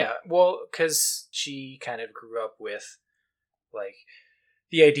 Yeah, well, because she kind of grew up with, like,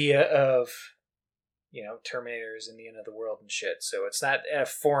 the idea of, Terminators and the end of the world and shit. So it's not a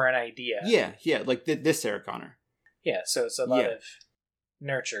foreign idea. Yeah, like this Sarah Connor. Yeah, so it's a lot of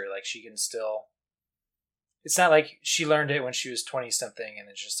nurture. Like, she can still... It's not like she learned it when she was 20-something and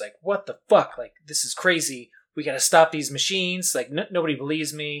it's just like, what the fuck? Like, this is crazy. We gotta stop these machines. Like, nobody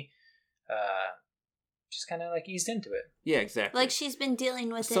believes me. She's kind of, like, eased into it. Yeah, exactly. Like, she's been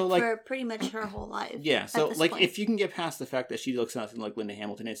dealing with So, it like- for pretty much her whole life. Yeah, so, at this like, point. if you can get past the fact that she looks nothing like Linda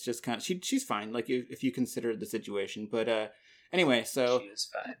Hamilton, it's just kind of... She's fine, like, if you consider the situation. But, anyway, so... She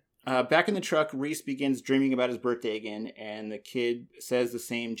is fine. Back in the truck, Reese begins dreaming about his birthday again, and the kid says the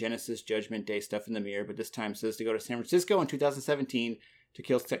same Genesis Judgment Day stuff in the mirror, but this time says to go to San Francisco in 2017 to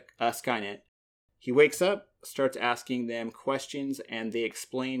kill Skynet. He wakes up, starts asking them questions, and they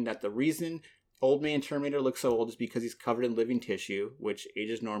explain that the reason old man Terminator looks so old is because he's covered in living tissue, which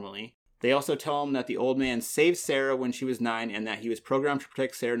ages normally. They also tell him that the old man saved Sarah when she was 9 and that he was programmed to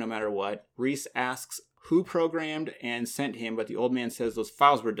protect Sarah no matter what. Reese asks who programmed and sent him, but the old man says those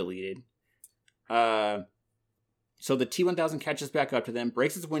files were deleted. So the T-1000 catches back up to them,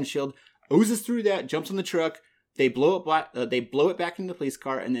 breaks its windshield, oozes through that, jumps on the truck. They blow it back into the police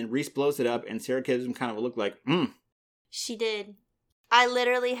car, and then Reese blows it up, and Sarah gives him kind of a look like, She did. I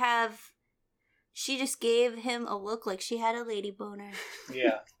literally have... She just gave him a look like she had a lady boner.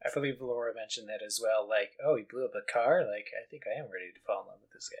 Yeah, I believe Laura mentioned that as well. Like, oh, he blew up a car? Like, I think I am ready to fall in love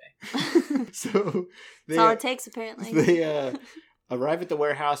with this guy. So That's all it takes, apparently. They arrive at the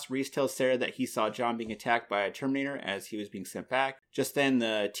warehouse. Reese tells Sarah that he saw John being attacked by a Terminator as he was being sent back. Just then,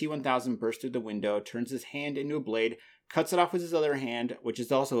 the T-1000 bursts through the window, turns his hand into a blade, cuts it off with his other hand, which is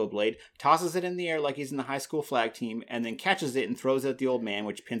also a blade, tosses it in the air like he's in the high school flag team, and then catches it and throws it at the old man,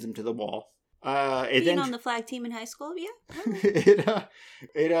 which pins him to the wall. Being on the flag team in high school, yeah.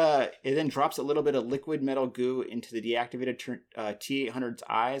 It then drops a little bit of liquid metal goo into the deactivated T-800's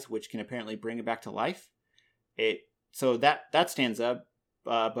eyes, which can apparently bring it back to life. So that stands up,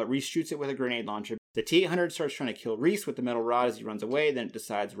 but Reese shoots it with a grenade launcher. The T-800 starts trying to kill Reese with the metal rod as he runs away. Then it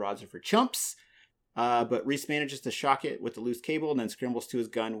decides rods are for chumps. But Reese manages to shock it with the loose cable and then scrambles to his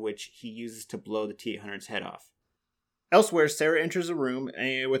gun, which he uses to blow the T-800's head off. Elsewhere, Sarah enters a room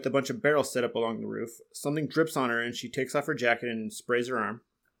with a bunch of barrels set up along the roof. Something drips on her, and she takes off her jacket and sprays her arm.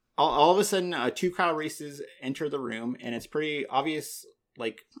 All of a sudden, 2 Kyle Reeses enter the room, and it's pretty obvious,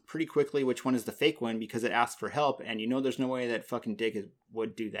 like, pretty quickly which one is the fake one because it asks for help, and there's no way that fucking Dick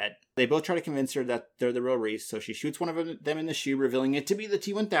would do that. They both try to convince her that they're the real Reese, so she shoots one of them in the shoe, revealing it to be the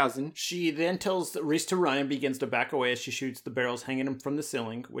T-1000. She then tells Reese to run and begins to back away as she shoots the barrels hanging from the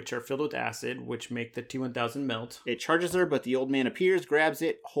ceiling, which are filled with acid, which make the T-1000 melt. It charges her, but the old man appears, grabs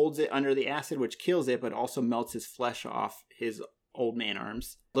it, holds it under the acid, which kills it, but also melts his flesh off his old man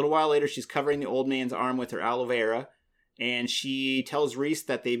arms. A little while later, she's covering the old man's arm with her aloe vera, and she tells Reese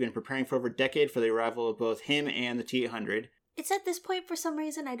that they've been preparing for over a decade for the arrival of both him and the T-800. It's at this point, for some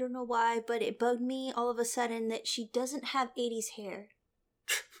reason, I don't know why, but it bugged me all of a sudden that she doesn't have 80s hair.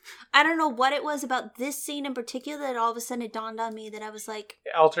 I don't know what it was about this scene in particular that all of a sudden it dawned on me that I was like,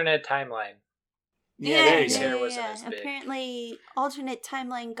 Alternate timeline. there you go. Sarah wasn't as big. Apparently, alternate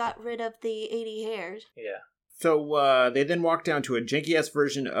timeline got rid of the 80 hairs. Yeah. So they then walk down to a janky-ass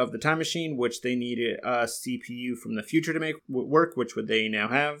version of the time machine, which they needed a CPU from the future to make work, which would they now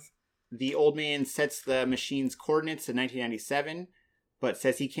have. The old man sets the machine's coordinates to 1997, but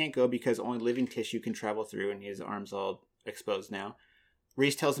says he can't go because only living tissue can travel through, and his arm's all exposed now.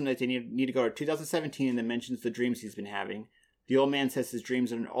 Reese tells him that they need to go to 2017 and then mentions the dreams he's been having. The old man says his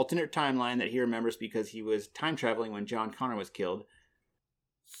dreams are an alternate timeline that he remembers because he was time traveling when John Connor was killed.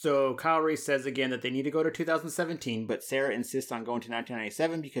 So Kyle Reese says again that they need to go to 2017, but Sarah insists on going to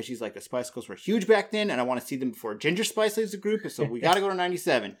 1997 because she's like, the Spice Girls were huge back then, and I want to see them before Ginger Spice leaves the group, so we got to go to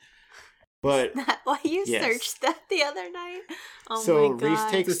 97. But Is that why you yes. searched that the other night? Oh so my God.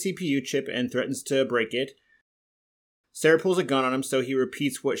 Reese takes the CPU chip and threatens to break it. Sarah pulls a gun on him, so he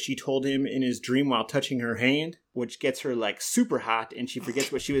repeats what she told him in his dream while touching her hand, which gets her like super hot, and she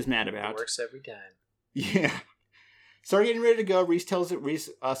forgets what she was mad about. It works every time. Yeah. Start getting ready to go. Reese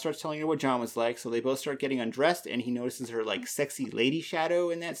starts telling her what John was like, so they both start getting undressed, and he notices her like sexy lady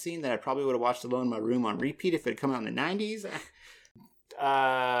shadow in that scene that I probably would have watched alone in my room on repeat if it had come out in the 90s.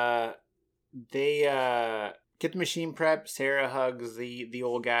 They get the machine prep. Sarah hugs the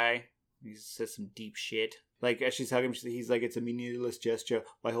old guy. He says some deep shit. Like, as she's hugging him, he's like, it's a meaningless gesture.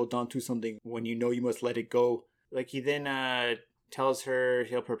 Why hold on to something when you know you must let it go? Like, he then tells her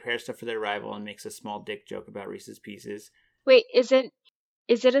he'll prepare stuff for their arrival and makes a small dick joke about Reese's Pieces. Wait, is it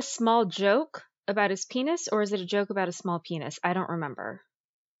a small joke about his penis, or is it a joke about a small penis? I don't remember.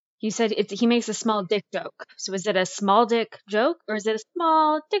 You said he makes a small dick joke. So is it a small dick joke, or is it a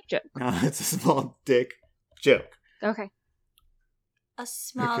small dick joke? No, it's a small dick joke. Okay. A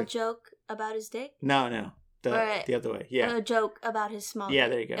small Okay. joke about his dick? No. Or The other way. Yeah. A joke about his small Yeah,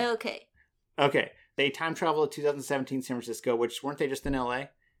 dick. there you go. Okay. They time travel to 2017 San Francisco, which weren't they just in LA?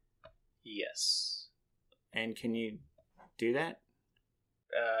 Yes. And can you do that?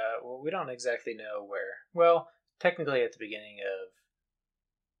 Well, we don't exactly know where. Well, technically at the beginning of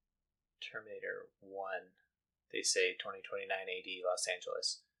Terminator 1, they say 2029 AD Los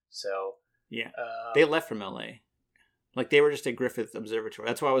Angeles. So, Yeah. They left from LA. Like, they were just at Griffith Observatory.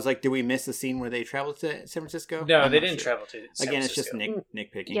 That's why I was like, did we miss the scene where they traveled to San Francisco? no, I'm they not didn't sure. travel to San Again, it's Francisco. just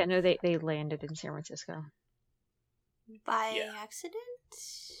nitpicking. Yeah, no, they landed in San Francisco. By Yeah. accident?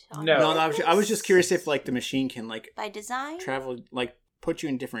 No. No, I was just curious if, like, the machine can, like, By design? travel, like, put you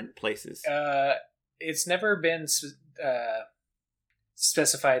in different places. It's never been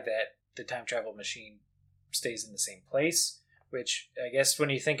specified that the time travel machine stays in the same place, which I guess when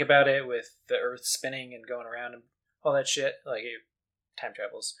you think about it with the Earth spinning and going around and all that shit, like time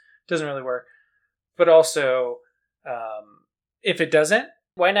travels doesn't really work. But also, if it doesn't,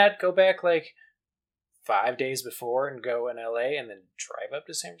 why not go back like 5 days before and go in LA and then drive up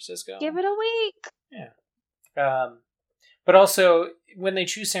to San Francisco? Give it a week. Yeah. But also, when they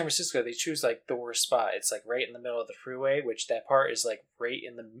choose San Francisco, they choose like the worst spot. It's like right in the middle of the freeway, which that part is like right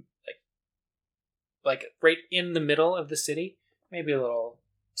in the like right in the middle of the city, maybe a little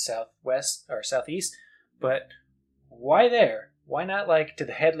southwest or southeast. But why there? Why not like to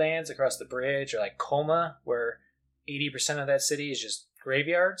the headlands across the bridge or like Colma, where 80% of that city is just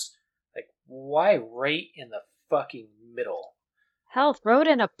graveyards? Like, why right in the fucking middle? Hell, throw it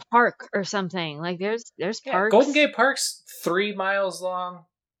in a park or something. Like there's parks. Golden Gate Park's 3 miles long.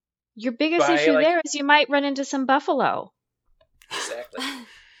 Your biggest by, issue like- there is you might run into some buffalo. Exactly.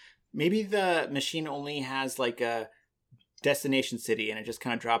 Maybe the machine only has, like, a destination city, and it just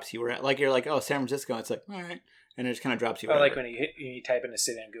kind of drops you where, like, you're like, oh, San Francisco. It's like, all right. And it just kind of drops you Or like wherever. when you type in a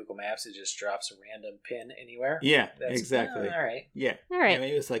city on Google Maps, it just drops a random pin anywhere. Yeah, That's, exactly. all right. Yeah. All right. Yeah,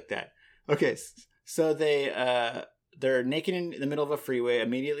 maybe it's like that. Okay, so they're naked in the middle of a freeway,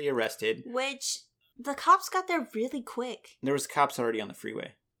 immediately arrested. Which, the cops got there really quick. There was cops already on the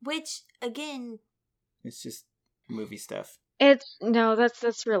freeway. Which, again, It's just movie stuff.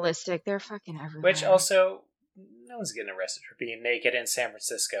 That's realistic. They're fucking everywhere. Which also, no one's getting arrested for being naked in San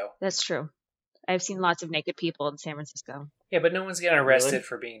Francisco. That's true. I've seen lots of naked people in San Francisco. Yeah, but no one's getting arrested Really?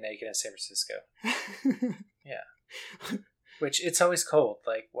 for being naked in San Francisco. Yeah. Which, it's always cold.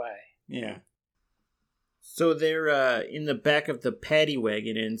 Like, why? Yeah. So they're in the back of the paddy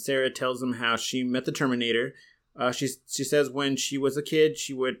wagon, and Sarah tells them how she met the Terminator. She says when she was a kid,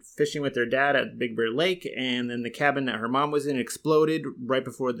 she went fishing with her dad at Big Bear Lake, and then the cabin that her mom was in exploded right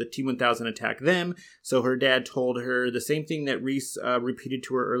before the T-1000 attacked them. So her dad told her the same thing that Reese repeated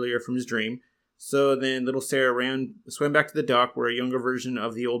to her earlier from his dream. So then little Sarah swam back to the dock where a younger version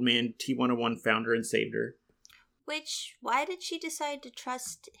of the old man T-101 found her and saved her. Why did she decide to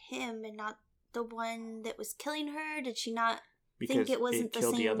trust him and not the one that was killing her? Did she not think it wasn't the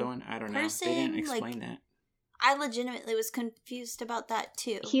same the other one? I don't know. person? They didn't explain that. I legitimately was confused about that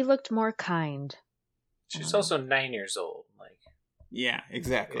too. He looked more kind. She's also 9 years old. Like, Yeah,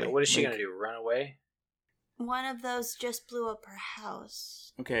 exactly. yeah, what is she gonna do? Run away? One of those just blew up her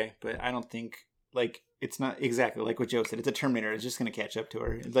house. Okay, but I don't think, like, it's not exactly like what Joe said. It's a Terminator. It's just going to catch up to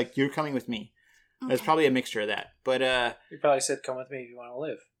her. It's like, you're coming with me. Okay. There's probably a mixture of that. But, He probably said, "Come with me if you want to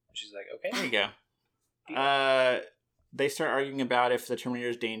live." And she's like, "Okay." there you go. They start arguing about if the Terminator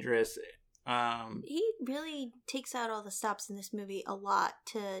is dangerous. He really takes out all the stops in this movie a lot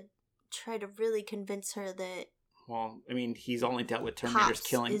to try to really convince her that. Well, I mean, he's only dealt with Terminators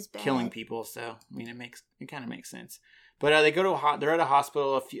Cops is bad. killing people, so I mean, it kind of makes sense. But they go to they're at a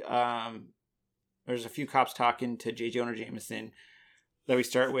hospital. There's a few cops talking to J. Jonah Jameson that we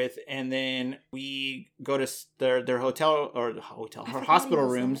start with, and then we go to their hospital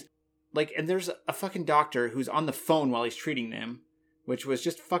rooms. Like, and there's a fucking doctor who's on the phone while he's treating them, which was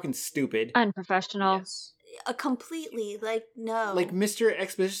just fucking stupid. Unprofessional. Yes. Completely, like, no. Like Mr.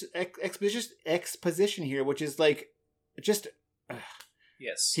 Exposition here, which is like just.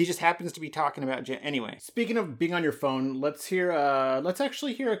 Yes. He just happens to be talking about anyway. Speaking of being on your phone, let's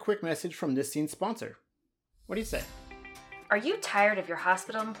actually hear a quick message from this scene's sponsor. What do you say? Are you tired of your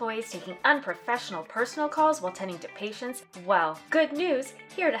hospital employees taking unprofessional personal calls while tending to patients? Well, good news!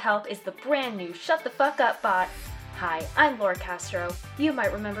 Here to help is the brand new Shut the Fuck Up bot. Hi, I'm Laura Castro. You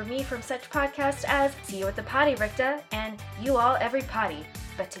might remember me from such podcasts as See You at the Potty, Ricta, and You All Every Potty.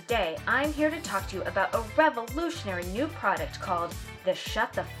 But today, I'm here to talk to you about a revolutionary new product called the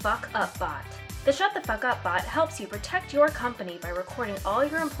Shut the Fuck Up bot. The Shut the Fuck Up bot helps you protect your company by recording all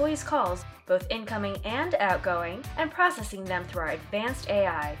your employees' calls, both incoming and outgoing, and processing them through our advanced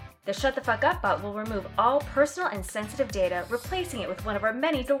AI. The Shut the Fuck Up bot will remove all personal and sensitive data, replacing it with one of our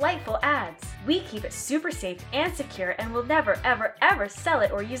many delightful ads. We keep it super safe and secure and will never, ever, ever sell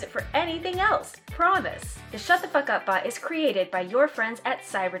it or use it for anything else. Promise! The Shut the Fuck Up bot is created by your friends at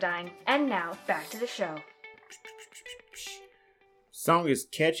Cyberdyne. And now, back to the show. Song is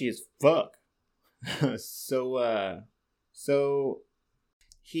catchy as fuck. So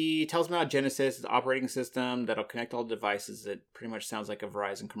he tells me about Genesis, the operating system that'll connect all the devices. It pretty much sounds like a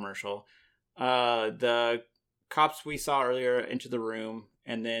Verizon commercial. The cops we saw earlier enter the room,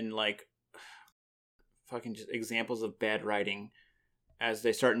 and then like fucking just examples of bad writing as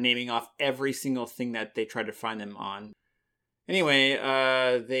they start naming off every single thing that they try to find them on. Anyway,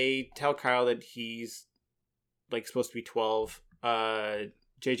 they tell Kyle that he's like supposed to be 12.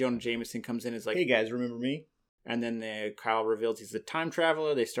 J. Jonah Jameson comes in and is like, hey guys, remember me? And then Kyle reveals he's a time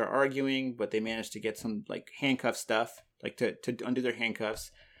traveler. They start arguing, but they manage to get some like handcuff stuff, like to undo their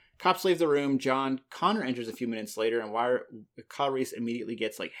handcuffs. Cops leave the room. John Connor enters a few minutes later, and Kyle Reese immediately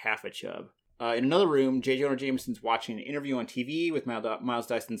gets like half a chub. In another room, J. Jonah Jameson's watching an interview on TV with Miles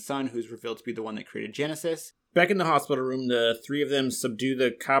Dyson's son, who's revealed to be the one that created Genesis. Back in the hospital room, the three of them subdue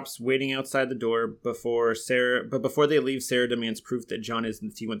the cops waiting outside the door before they leave, Sarah demands proof that John is in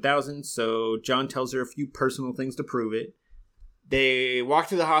the T-1000, so John tells her a few personal things to prove it. They walk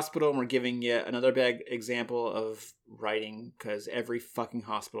through the hospital, and we're giving yet another bad example of writing, because every fucking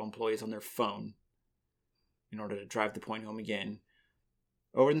hospital employee is on their phone in order to drive the point home again.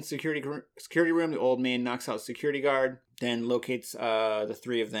 Over in the security room, the old man knocks out the security guard, then locates the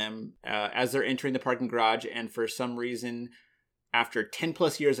three of them as they're entering the parking garage, and for some reason, after 10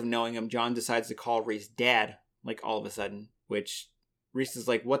 plus years of knowing him, John decides to call Reese dad, like all of a sudden, which Reese is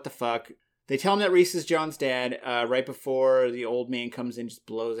like, what the fuck? They tell him that Reese is John's dad. Right before the old man comes in, just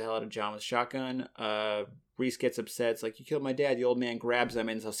blows the hell out of John with a shotgun. Reese gets upset. It's like, you killed my dad. The old man grabs him,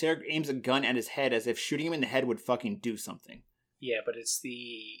 and so Sarah aims a gun at his head as if shooting him in the head would fucking do something. Yeah, but it's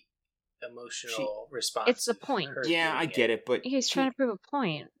the emotional response. It's the point. Yeah, I get it, but He's trying to prove a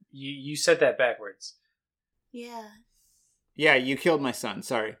point. You said that backwards. Yeah. Yeah, you killed my son.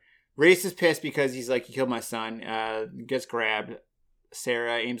 Sorry. Reese is pissed because he's like, you killed my son. Gets grabbed.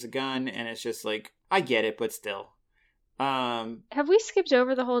 Sarah aims a gun, and it's just like, I get it, but still. Have we skipped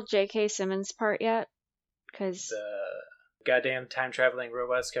over the whole J.K. Simmons part yet? Because The goddamn time-traveling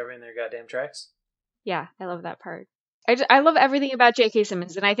robots covering their goddamn tracks? yeah, I love that part. I love everything about J.K.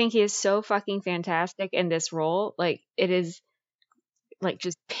 Simmons, and I think he is so fucking fantastic in this role. Like, it is like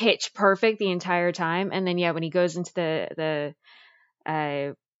just pitch perfect the entire time. And then yeah, when he goes into the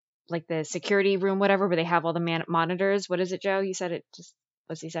like the security room, whatever, where they have all the monitors. What is it, Joe? You said it. Just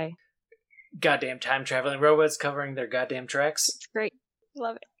what's he say? Goddamn time-traveling robots covering their goddamn tracks. It's great.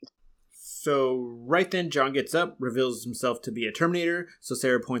 Love it. So right then, John gets up, reveals himself to be a Terminator. So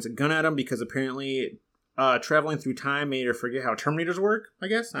Sarah points a gun at him because apparently traveling through time made her forget how Terminators work, I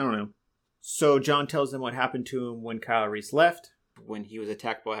guess? I don't know. So John tells them what happened to him when Kyle Reese left. When he was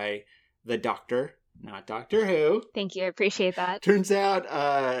attacked by the Doctor, not Doctor Who. Thank you. I appreciate that. Turns out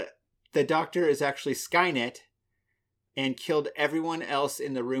the Doctor is actually Skynet and killed everyone else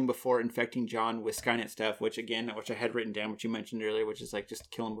in the room before infecting John with Skynet stuff, which I had written down, which you mentioned earlier, which is like just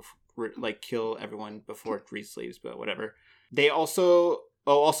kill him before, like kill everyone before Reese leaves, but whatever. They also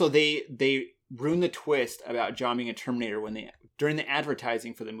they ruined the twist about John being a Terminator during the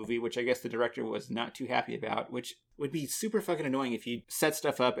advertising for the movie, which I guess the director was not too happy about, which would be super fucking annoying if you set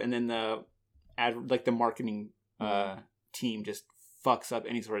stuff up and then the marketing team just fucks up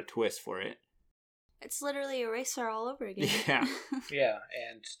any sort of twist for it. It's literally Eraser all over again. Yeah. Yeah,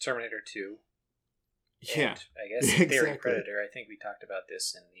 and Terminator 2. Yeah. And I guess in theory Exactly. Predator. I think we talked about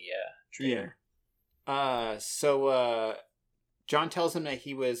this in the trailer. Yeah. So John tells him that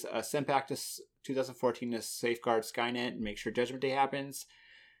he was sent back to 2014 to safeguard Skynet and make sure Judgment Day happens.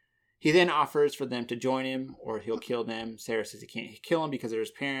 He then offers for them to join him or he'll kill them. Sarah says he can't kill him because they're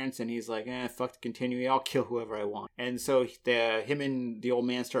his parents, and he's like, fuck the continuity, I'll kill whoever I want. And so him and the old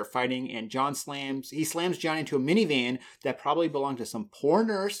man start fighting, and John slams John into a minivan that probably belonged to some poor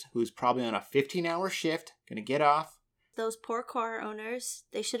nurse who's probably on a 15-hour shift, gonna get off. Those poor car owners,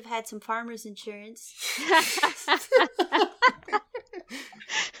 they should have had some farmer's insurance.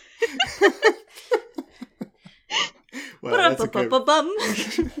 Wow, that's a good... Bum.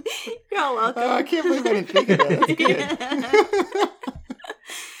 You're all welcome. I can't believe I didn't think of that. That's good.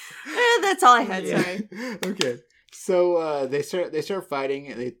 That's all I had. Sorry. Okay. So they start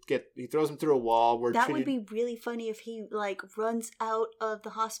fighting. He throws him through a wall. Would be really funny if he runs out of the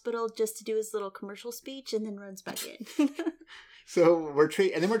hospital just to do his little commercial speech and then runs back in. So we're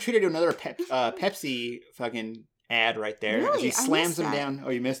treated to another Pepsi fucking ad right there. Really? He slams him down. Oh,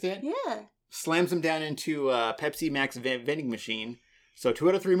 you missed it? Yeah. Slams him down into Pepsi Max vending machine. So 2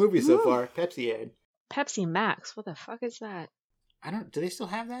 out of 3 movies so far. Pepsi ad. Pepsi Max. What the fuck is that? Do they still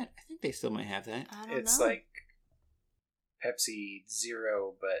have that? I think they still might have that. I don't It's know. like Pepsi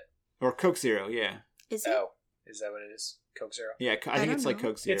Zero, but... Or Coke Zero, yeah. Is it? Oh, is that what it is? Coke Zero? Yeah, I think it's like know.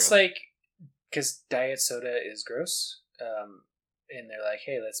 Coke Zero. It's like... Because diet soda is gross. And they're like,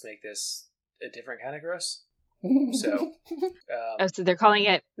 hey, let's make this a different kind of gross. So... So they're calling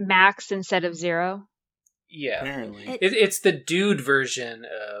it Max instead of Zero? yeah. Apparently. It's the dude version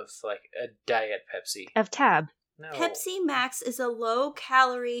of like a diet Pepsi. Of Tab. No. Pepsi Max is a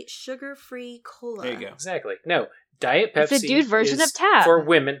low-calorie, sugar-free cola. There you go. Exactly. No. Diet Pepsi It's a dude version is of Tab. for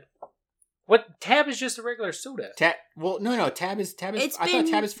women. What? Tab is just a regular soda. Well, no. Tab is. I thought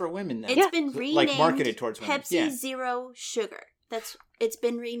Tab is for women. Though. It's been renamed like marketed towards women. Pepsi Yeah. Zero Sugar. It's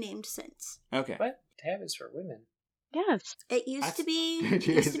been renamed since. Okay. What? Tab is for women. Yes. It used to be.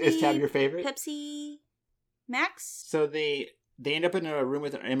 Is Tab your favorite? Pepsi Max. So they end up in a room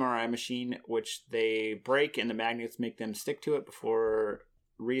with an MRI machine, which they break, and the magnets make them stick to it before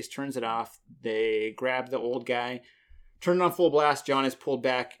Reese turns it off. They grab the old guy, turn it on full blast. John is pulled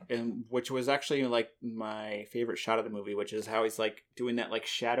back, and which was actually like my favorite shot of the movie, which is how he's like doing that like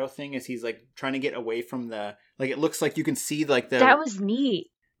shadow thing as he's like trying to get away from the it looks like you can see like the That was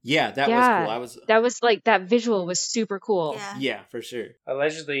neat. Yeah, that was cool. That was like, that visual was super cool. Yeah, for sure.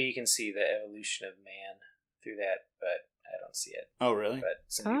 Allegedly, you can see the evolution of man through that, but I don't see it. Oh, really? But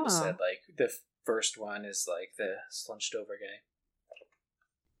some people said like the first one is like the slunched over guy.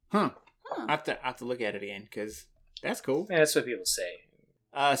 Huh. I have to look at it again because that's cool. Yeah, that's what people say.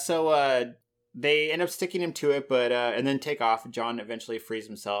 So they end up sticking him to it, but and then take off. John eventually frees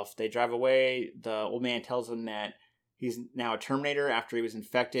himself. They drive away. The old man tells him that he's now a Terminator after he was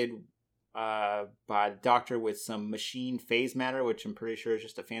infected by the doctor with some machine phase matter, which I'm pretty sure is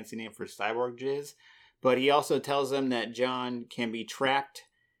just a fancy name for cyborg jizz. But he also tells them that John can be trapped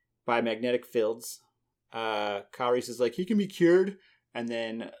by magnetic fields. Kyle Reese is like, he can be cured. And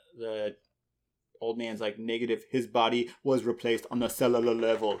then the old man's like, negative, his body was replaced on the cellular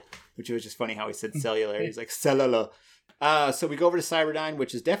level. Which was just funny how he said cellular. He's like, cellular. So we go over to Cyberdyne,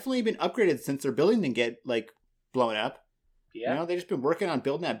 which has definitely been upgraded since their building didn't get like blown up. Yeah. You know, they've just been working on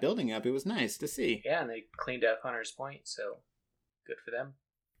building that building up. It was nice to see. Yeah, and they cleaned up Hunter's Point, so good for them.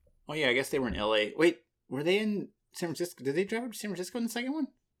 Oh yeah, I guess they were in LA. Wait, were they in San Francisco? Did they drive up to San Francisco in the second one?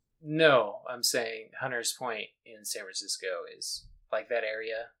 No, I'm saying Hunter's Point in San Francisco is like that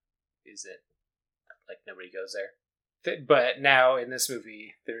area isn't like nobody goes there. But now in this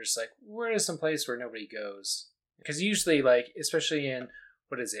movie, there's like, where is some place where nobody goes? Because usually, like, especially in,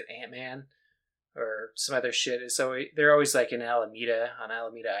 what is it, Ant-Man or some other shit, so they're always like in Alameda, on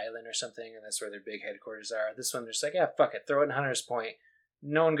Alameda Island or something, and that's where their big headquarters are. This one, they're just like, yeah, fuck it, throw it in Hunter's Point.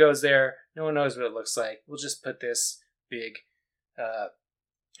 No one goes there. No one knows what it looks like. We'll just put this big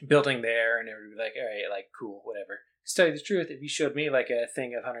building there, and everybody would be like, all right, like, cool, whatever. To tell you the truth, if you showed me like a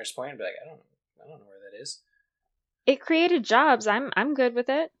thing of Hunter's Point, I'd be like, I don't know where that is. It created jobs. I'm good with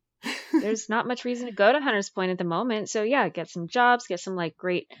it. There's not much reason to go to Hunter's Point at the moment. So yeah, get some jobs, get some like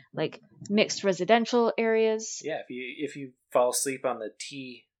great like mixed residential areas. Yeah, if you fall asleep on the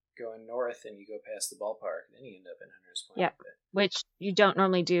T going north and you go past the ballpark, then you end up in Hunter's Point. Yeah, But which you don't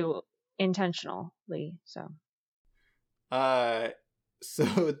normally do intentionally. So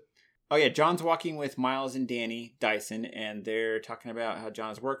Oh yeah, John's walking with Miles and Danny Dyson, and they're talking about how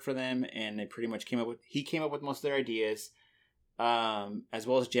John's worked for them, and they pretty much came up with most of their ideas, as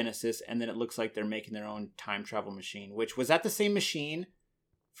well as Genesis, and then it looks like they're making their own time travel machine. Which was that the same machine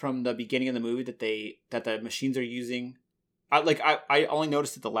from the beginning of the movie that the machines are using? I only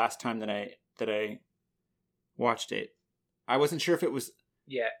noticed it the last time that I watched it. I wasn't sure if it was.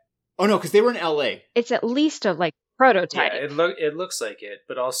 yeah, Oh no, because they were in L.A. it's at least a like prototype. yeah, it looks like it,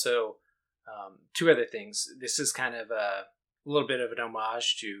 but also two other things. This is kind of a little bit of an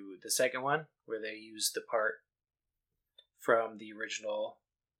homage to the second one, where they used the part from the original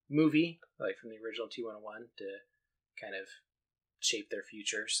movie, like from the original T-101, to kind of shape their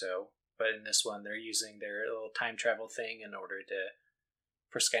future. So, but in this one, they're using their little time travel thing in order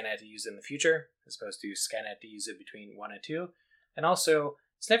for Skynet to use it in the future, as opposed to Skynet to use it between 1 and 2. And also,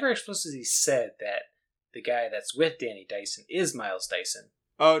 it's never explicitly said that the guy that's with Danny Dyson is Miles Dyson.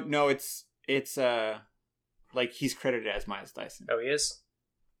 Oh no, it's like he's credited as Miles Dyson. Oh, he is?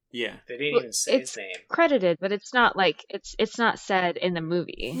 Yeah. They didn't Well, even say it's his name. credited, but it's not like it's not said in the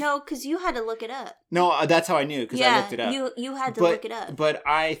movie. No, because you had to look it up. No, that's how I knew, because I looked it up. You had to look it up. But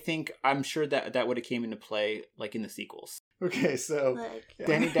I'm sure that would have came into play like in the sequels. Okay, so Like,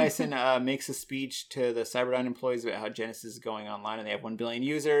 Danny Dyson makes a speech to the Cyberdyne employees about how Genesis is going online, and they have 1 billion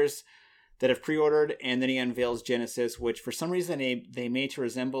users that have pre-ordered, and then he unveils Genesis, which for some reason they made to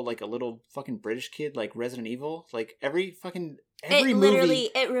resemble like a little fucking British kid, like Resident Evil. Like every movie,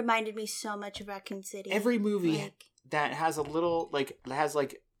 it reminded me so much of Raccoon City. every movie Like, that has a little like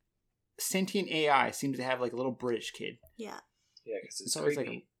sentient AI seems to have like a little British kid. yeah, Yeah, because it's always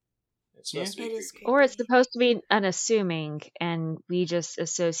creepy. It's supposed to be it is creepy. creepy. Or it's supposed to be unassuming, and we just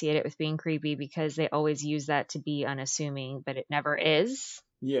associate it with being creepy because they always use that to be unassuming, but it never is.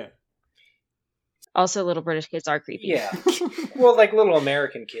 Yeah. Also, little British kids are creepy. Yeah. Well, like little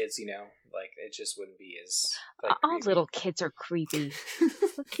American kids, like it just wouldn't be as like, All creepy. little kids are creepy.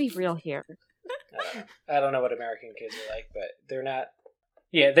 Let's be real here. I don't know what American kids are like, but they're not.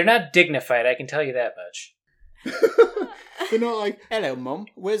 Yeah, they're not dignified. I can tell you that much. They're not like, hello, Mum,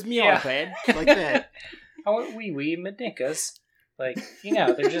 where's me Yeah. iPad? Like that. Oh, wee Medinkas. Like,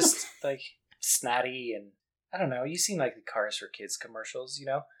 they're just like snotty and I don't know. You've seen like the Cars for Kids commercials,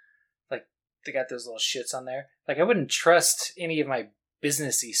 like they got those little shits on there. Like I wouldn't trust any of my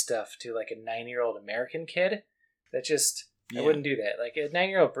businessy stuff to like a 9-year-old American kid. That just I wouldn't do that. Like a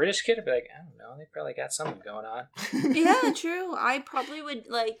 9-year-old British kid, I'd be like, I don't know, they probably got something going on. Yeah, true. I probably would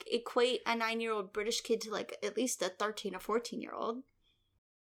like equate a 9-year-old British kid to like at least a 13 or 14-year-old.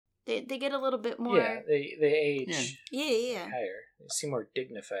 They get a little bit more. Yeah, they age Yeah. higher. They seem more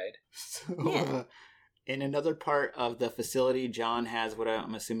dignified. So, Yeah. in another part of the facility, John has what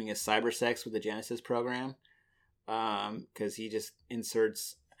I'm assuming is cyber sex with the Genesis program. Because he just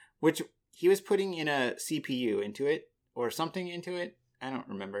inserts, which he was putting in a CPU into it or something into it. I don't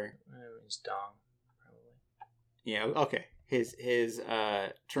remember. His dong, probably. Yeah, okay. His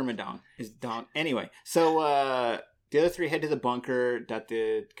Termadong. His dong. Anyway, so the other three head to the bunker that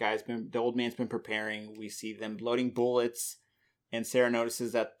the old man's been preparing. We see them loading bullets, and Sarah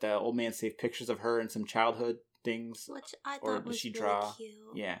notices that the old man saved pictures of her and some childhood things. Which I Or thought does was she really draw? cute.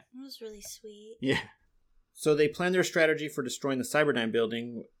 Yeah. It was really sweet. Yeah. So they plan their strategy for destroying the Cyberdyne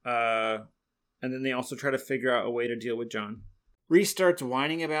building, and then they also try to figure out a way to deal with John. Reese starts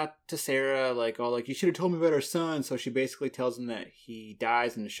whining to Sarah, like, you should have told me about our son. So she basically tells him that he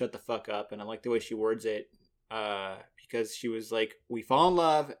dies and to shut the fuck up. And I like the way she words it, because she was like, we fall in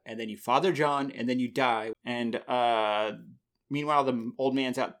love, and then you father John, and then you die. And meanwhile, the old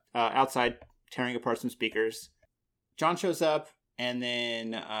man's outside tearing apart some speakers. John shows up, and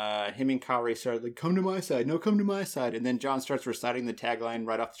then him and Kyle Reese are like, come to my side. No, come to my side. And then John starts reciting the tagline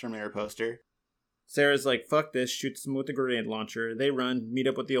right off the Terminator poster. Sarah's like, fuck this, shoots him with a grenade launcher. They run, meet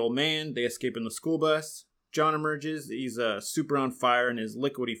up with the old man, they escape in the school bus. John emerges, he's super on fire in his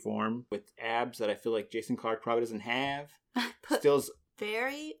liquidy form. With abs that I feel like Jason Clarke probably doesn't have. But Still's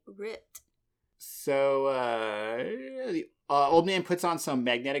very ripped. So the old man puts on some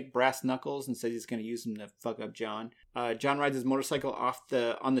magnetic brass knuckles and says he's going to use them to fuck up John. John rides his motorcycle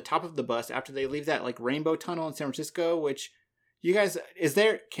on the top of the bus after they leave that like rainbow tunnel in San Francisco. Which you guys, does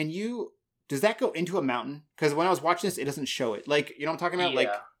that go into a mountain? Because when I was watching this, it doesn't show it. Like, you know what I'm talking about? Yeah.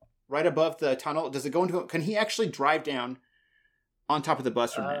 Like right above the tunnel. Does it go into? Can he actually drive down on top of the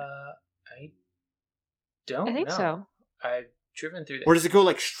bus from it? I don't. I think know. so. I've driven through that. Or does it go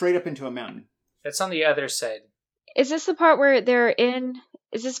like straight up into a mountain? That's on the other side. Is this the part where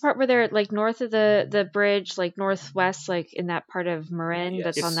is this the part where they're like north of the bridge, like northwest, like in that part of Marin Yes.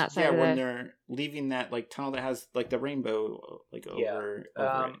 that's on that side Yeah, of when the... they're leaving that like tunnel that has like the rainbow like over it.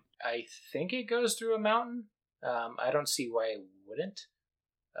 I think it goes through a mountain. I don't see why it wouldn't.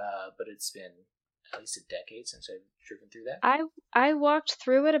 But it's been at least a decade since I've driven through that. I walked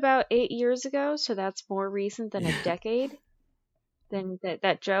through it about 8 years ago, so that's more recent than a decade than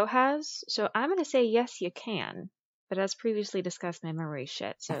that Joe has. So I'm going to say yes, you can. But as previously discussed, my memory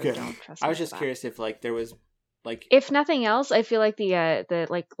shit, so Okay. don't trust I me was for just that. curious if like there was like If nothing else, I feel like the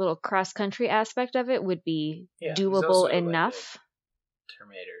like little cross country aspect of it would be Yeah, there's also, doable like, enough.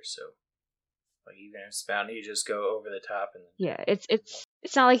 Terminator, so like even if it's bound, you just go over the top and Yeah, it's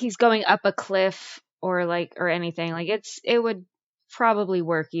not like he's going up a cliff or anything. Like it would probably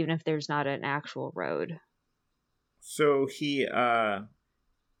work even if there's not an actual road. So he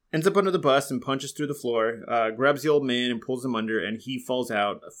ends up under the bus and punches through the floor, grabs the old man and pulls him under, and he falls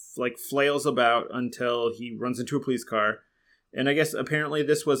out, like flails about until he runs into a police car. And I guess apparently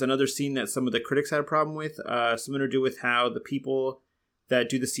this was another scene that some of the critics had a problem with, something to do with how the people that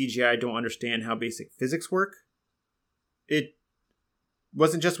do the CGI don't understand how basic physics work. It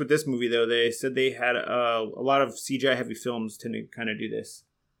wasn't just with this movie, though. They said they had a lot of CGI-heavy films tend to kind of do this.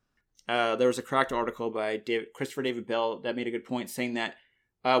 there was a cracked article by Christopher David Bell that made a good point, saying that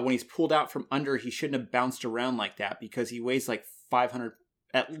when he's pulled out from under, he shouldn't have bounced around like that because he weighs like 500,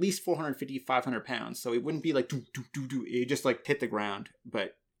 at least 450, 500 pounds. So it wouldn't be like, it just like hit the ground.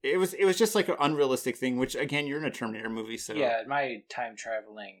 But it was just like an unrealistic thing, which again, you're in a Terminator movie. So yeah, my time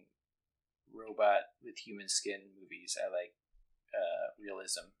traveling robot with human skin movies, I like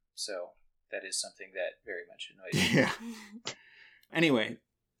realism. So that is something that very much annoys me. Yeah. Anyway,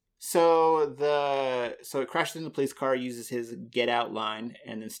 so it crashes in the police car, uses his get out line,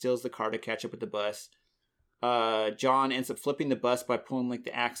 and then steals the car to catch up with the bus. John ends up flipping the bus by pulling like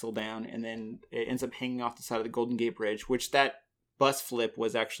the axle down, and then it ends up hanging off the side of the Golden Gate Bridge, which that bus flip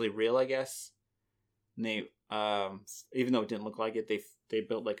was actually real, I guess. And they, even though it didn't look like it, they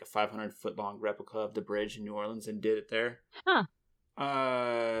built like a 500-foot long replica of the bridge in New Orleans and did it there. Huh.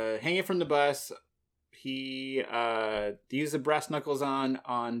 Hanging from the bus, he uses the brass knuckles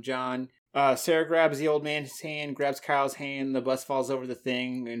on John. Sarah grabs the old man's hand, grabs Kyle's hand. The bus falls over the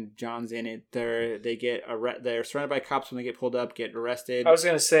thing, and John's in it. They're surrounded by cops when they get pulled up, get arrested. I was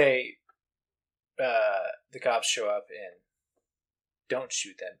gonna say, the cops show up and don't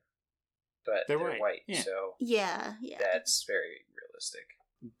shoot them, but they're white, yeah. so Yeah. that's very realistic.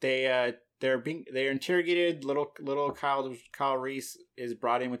 They're interrogated. Little Kyle Reese is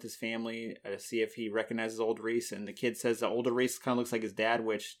brought in with his family to see if he recognizes old Reese, and the kid says the older Reese kind of looks like his dad,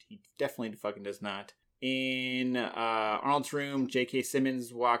 which he definitely fucking does not. In Arnold's room, J.K.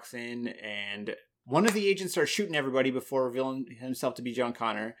 Simmons walks in, and one of the agents starts shooting everybody before revealing himself to be John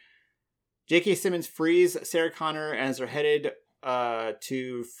Connor. J.K. Simmons frees Sarah Connor as they're headed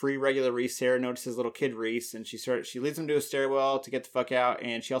to free regular Reese. Sarah notices little kid Reese, and she leads him to a stairwell to get the fuck out,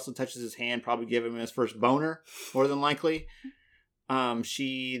 and she also touches his hand, probably give him his first boner, more than likely.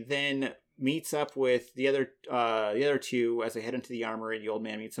 She then meets up with the other two as they head into the armory. The old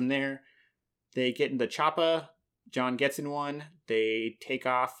man meets them there. They get in the choppa. John gets in one. They take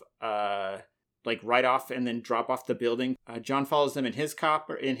off, right off, and then drop off the building. John follows them in his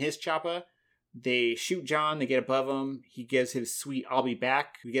choppa. They shoot John. They get above him. He gives his sweet "I'll be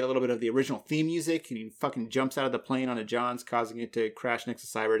back." We get a little bit of the original theme music, and he fucking jumps out of the plane onto John's, causing it to crash next to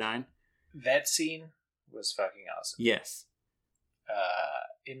Cyberdyne. That scene was fucking awesome. Yes.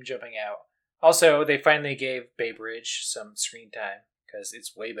 Him jumping out. Also, they finally gave Bay Bridge some screen time, because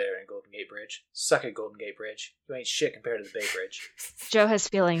it's way better than Golden Gate Bridge. Suck it, Golden Gate Bridge. You ain't shit compared to the Bay Bridge. Joe has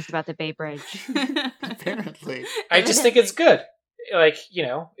feelings about the Bay Bridge. Apparently. I just think it's good. Like,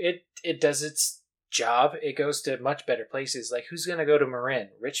 it does its job. It goes to much better places. Like, who's gonna go to Marin?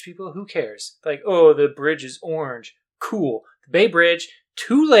 Rich people? Who cares? Like, oh, the bridge is orange. Cool. The Bay Bridge,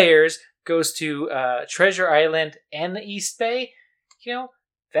 2 layers, goes to Treasure Island and the East Bay.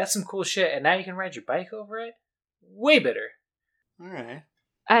 That's some cool shit. And now you can ride your bike over it. Way better. All right.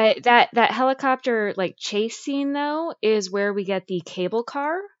 That helicopter chase scene though is where we get the cable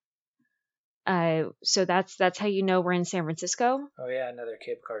car. So that's how you know we're in San Francisco. Oh yeah, another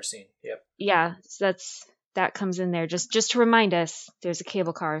cable car scene. Yep. Yeah, so that comes in there just to remind us there's a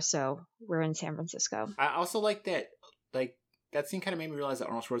cable car, so we're in San Francisco. I also like that. Like that scene kind of made me realize that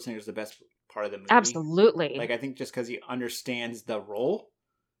Arnold Schwarzenegger is the best part of the movie. Absolutely. Like I think just because he understands the role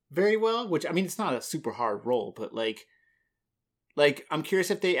very well, which I mean it's not a super hard role, but like I'm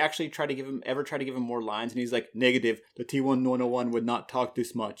curious if they actually try to give him more lines, and he's like, negative, the T-1101 would not talk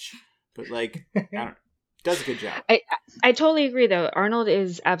this much. But like, I don't know, does a good job. I totally agree though. Arnold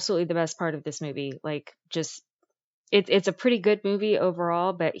is absolutely the best part of this movie. Like, just it's a pretty good movie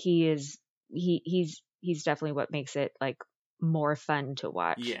overall, but he's definitely what makes it like more fun to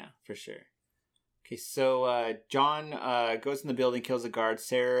watch. Yeah, for sure. Okay, so John goes in the building, kills the guard.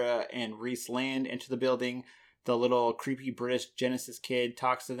 Sarah and Reese land into the building. The little creepy British Genesis kid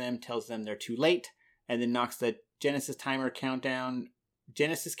talks to them, tells them they're too late, and then knocks the Genesis countdown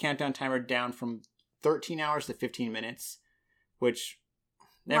timer down from 13 hours to 15 minutes, which,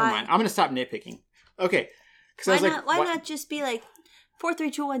 never mind. I'm going to stop nitpicking. Okay. Why not just be like 4, 3,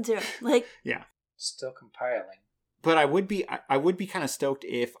 2, 1, 0? Like, yeah. Still compiling. But I would be kind of stoked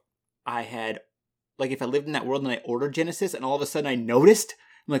if I had, like, if I lived in that world and I ordered Genesis and all of a sudden I noticed,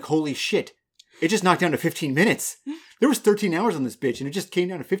 I'm like, holy shit. It just knocked down to 15 minutes. There was 13 hours on this bitch, and it just came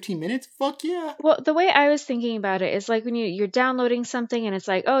down to 15 minutes? Fuck yeah. Well, the way I was thinking about it is like when you're downloading something, and it's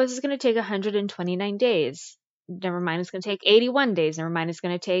like, oh, this is going to take 129 days. Never mind, it's going to take 81 days. Never mind, it's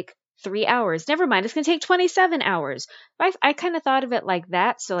going to take 3 hours. Never mind, it's going to take 27 hours. I kind of thought of it like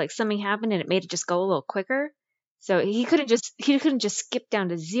that. So like something happened, and it made it just go a little quicker. So he couldn't just skip down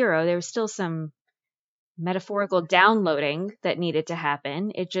to 0. There was still some metaphorical downloading that needed to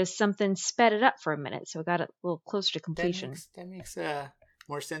happen. It just something sped it up for a minute, so it got a little closer to completion. That makes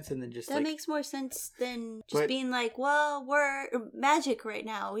more sense than just that makes more sense than just being like, well, we're magic right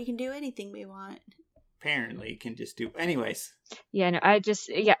now. We can do anything we want. Apparently, can just do. Anyways. Yeah, no,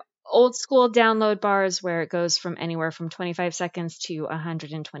 old school download bars where it goes from anywhere from 25 seconds to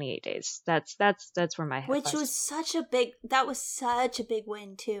 128 days. That's where my head was. Was such a big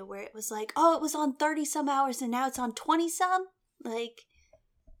win too, where it was like, oh, it was on 30 some hours and now it's on 20 some. Like,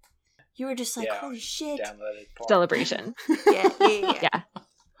 you were just like, holy shit. Celebration. Yeah.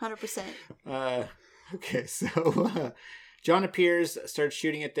 100%. Okay, so John appears, starts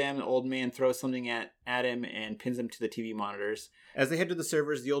shooting at them. The old man throws something at him and pins him to the TV monitors. As they head to the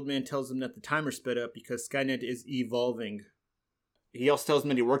servers, the old man tells them that the timer sped up because Skynet is evolving. He also tells them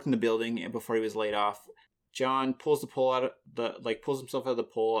that he worked in the building before he was laid off. John pulls the pole pulls himself out of the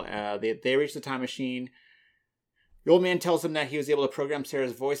pole. They reach the time machine. The old man tells them that he was able to program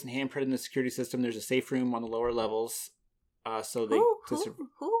Sarah's voice and handprint in the security system. There's a safe room on the lower levels.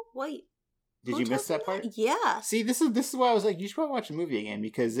 Wait. Did you miss that part? Yeah. See, this is why I was like, you should probably watch the movie again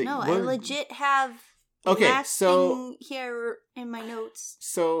because I legit have thing here in my notes.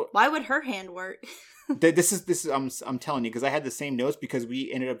 So why would her hand work? this is I'm telling you because I had the same notes because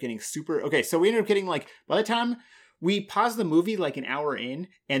we ended up getting so we ended up getting like by the time we paused the movie like an hour in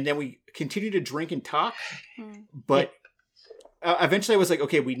and then we continued to drink and talk, but eventually I was like,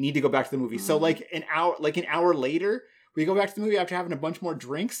 okay, we need to go back to the movie. So like an hour later, we go back to the movie after having a bunch more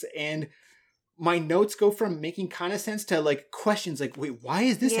drinks and my notes go from making kind of sense to like questions like, wait, why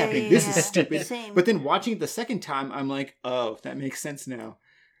is this happening? This is stupid. Same. But then watching it the second time, I'm like, oh, that makes sense now.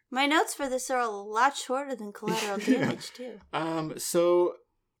 My notes for this are a lot shorter than Collateral Damage too. So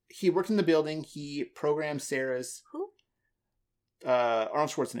he worked in the building. He programmed Sarah's. Who? Arnold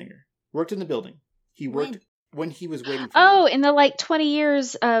Schwarzenegger worked in the building. He worked when he was waiting for in the like 20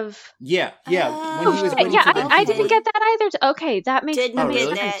 years of when he was waiting for I didn't get that either. Okay, that makes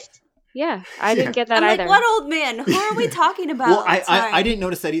sense. Yeah, I didn't get that either. Like, what old man? Who are we talking about? Well, I didn't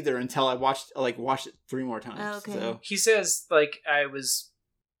notice that either until I watched it 3 more times. Oh, okay. So. He says like I was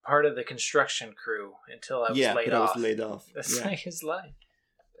part of the construction crew until I was laid off. I was laid off. That's like his line.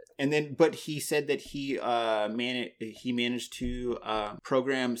 And then, but he said that he managed to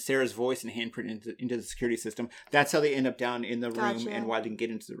program Sarah's voice and handprint into the security system. That's how they end up down in the room and why they can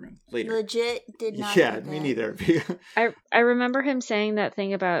get into the room later. Legit did not. Yeah, me neither. I remember him saying that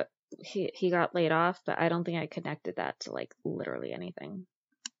thing about he got laid off, but I don't think I connected that to like literally anything.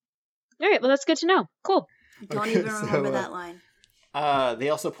 All right, well that's good to know. Cool. Don't even remember that line. They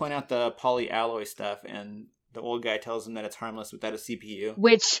also point out the polyalloy stuff and. The old guy tells him that it's harmless without a CPU.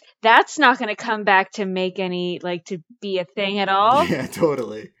 Which, that's not going to come back to make any, like, to be a thing at all. Yeah,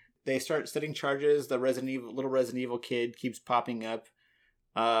 totally. They start setting charges. The little Resident Evil kid keeps popping up.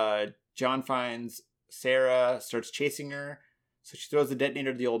 John finds Sarah, starts chasing her. So she throws the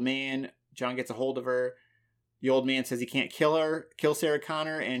detonator to the old man. John gets a hold of her. The old man says he can't kill Sarah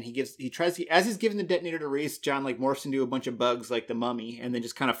Connor, and as he's giving the detonator to Reese, John like morphs into a bunch of bugs like the mummy, and then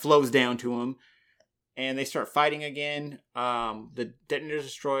just kind of flows down to him, and they start fighting again. The detonator's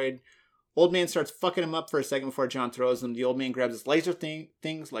destroyed. Old man starts fucking him up for a second before John throws him. The old man grabs his laser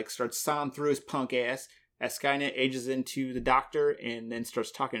things, like starts sawing through his punk ass as Skynet ages into the doctor and then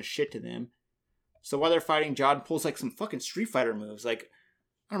starts talking shit to them. So while they're fighting, John pulls like some fucking Street Fighter moves. Like,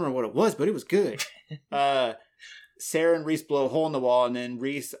 I don't remember what it was, but it was good. Sarah and Reese blow a hole in the wall, and then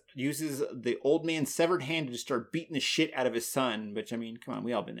Reese uses the old man's severed hand to just start beating the shit out of his son. Which, I mean, come on,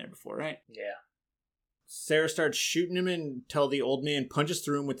 we all been there before, right? Yeah. Sarah starts shooting him until the old man punches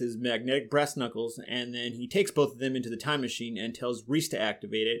through him with his magnetic brass knuckles, and then he takes both of them into the time machine and tells Reese to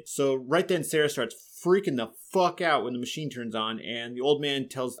activate it. So right then, Sarah starts freaking the fuck out when the machine turns on, and the old man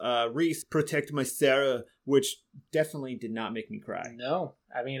tells Reese, "Protect my Sarah," which definitely did not make me cry. No.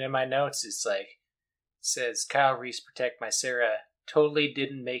 I mean, in my notes, it's like, it says, Kyle Reese, protect my Sarah. Totally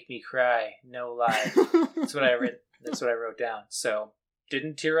didn't make me cry. No lie. That's what I read. That's what I wrote down. So,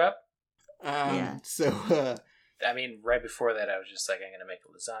 didn't tear up? Yeah. So, I mean, right before that, I was just like, I'm going to make a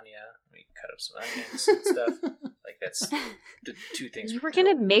lasagna. Let me cut up some onions and stuff. Like, that's the two things. You were going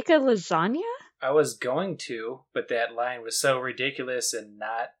to make a lasagna? I was going to, but that line was so ridiculous and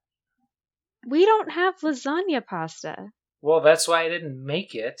not... We don't have lasagna pasta. Well, that's why I didn't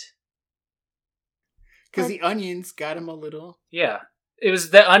make it. because the onions got him a little... Yeah. It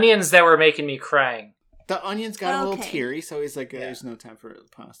was the onions that were making me crying. The onions got him a little Okay. teary, so he's like, there's no time for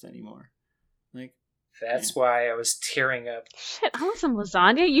pasta anymore. Like, That's why I was tearing up. Shit, I want some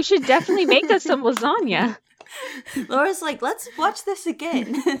lasagna. You should definitely make us some lasagna. Laura's like, let's watch this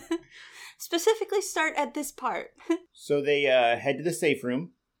again. Specifically start at this part. So they head to the safe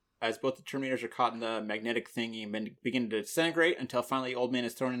room. as both the Terminators are caught in the magnetic thingy and begin to disintegrate until finally Old Man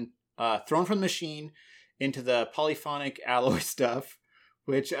is thrown from the machine into the polyphonic alloy stuff,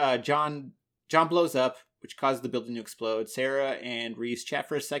 which John blows up, which causes the building to explode. Sarah and Reese chat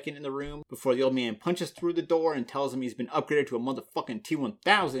for a second in the room before the old man punches through the door and tells him he's been upgraded to a motherfucking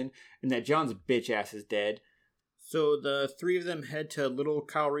T-1000 and that John's bitch ass is dead. So the three of them head to little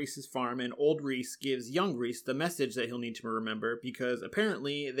Kyle Reese's farm, and old Reese gives young Reese the message that he'll need to remember, because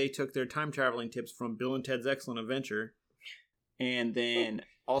apparently they took their time traveling tips from Bill and Ted's Excellent Adventure. And then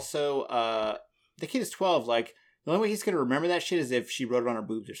also, the kid is 12, like, the only way he's going to remember that shit is if she wrote it on her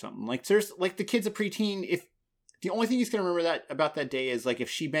boobs or something. Like, seriously, like, the kid's a preteen. If the only thing he's going to remember about that day is, like, if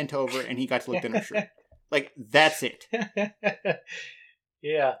she bent over and he got to lick in her shirt. Like, that's it.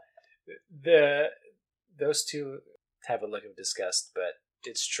 Yeah. Those two have a look of disgust, but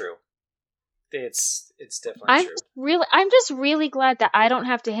it's true. It's definitely true. I'm just really glad that I don't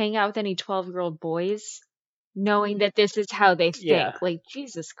have to hang out with any 12-year-old boys, knowing that this is how they think. Yeah. Like,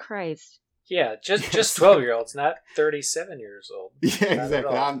 Jesus Christ. Yeah, just 12-year-olds, not 37 years old. Yeah, Not exactly. at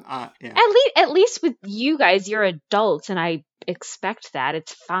all. At least with you guys, you're adults, and I expect that.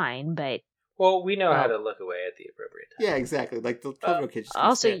 It's fine, but Well, we know how to look away at the appropriate time. Yeah, exactly. Like, the 12-year-old kids just don't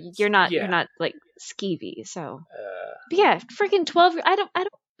also stand. you're not Yeah. like skeevy, so. But yeah, freaking 12. I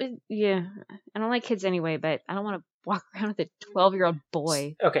don't like kids anyway, but I don't want to walk around with a 12-year-old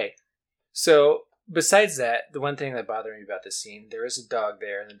boy. Okay, so besides that, the one thing that bothered me about this scene, there is a dog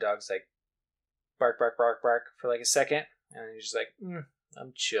there, and the dog's like, bark, bark, bark, bark for like a second, and he's just like,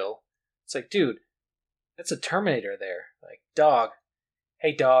 I'm chill. It's like, dude, that's a Terminator there. Like, dog,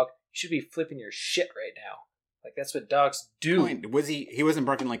 hey dog, you should be flipping your shit right now. Like, that's what dogs do. Was he wasn't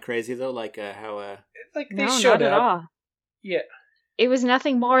barking like crazy, though? Like, how, Like, they No, showed not at up. all. Yeah. It was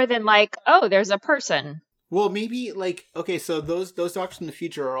nothing more than like, oh, there's a person. Well, maybe, like, okay, so those dogs from the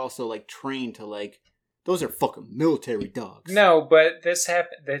future are also, like, trained to, like, those are fucking military dogs. No, but this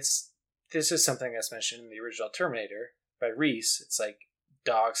is something that's mentioned in the original Terminator by Reese. It's like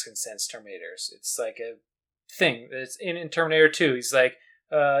dogs can sense Terminators. It's like a thing. It's in Terminator 2. He's like,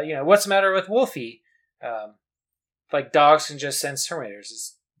 what's the matter with Wolfie? Like dogs can just sense Terminators.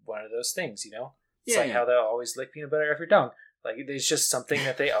 It's one of those things, you know? It's like how they'll always lick peanut butter off your tongue. Like, it's just something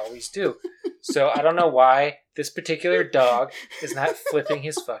that they always do. So I don't know why this particular dog is not flipping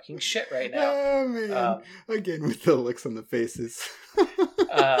his fucking shit right now. Oh, man. Again, with the looks on the faces.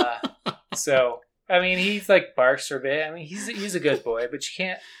 So, I mean, he's like barks for a bit. I mean, he's a good boy, but you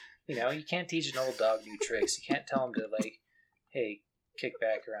can't teach an old dog new tricks. You can't tell him to, like, hey, kick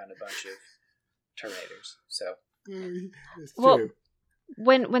back around a bunch of Terminators. So, It's Well, true.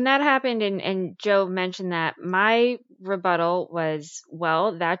 When that happened and Joe mentioned that, my rebuttal was,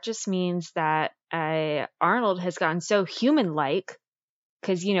 well, that just means that Arnold has gotten so human-like,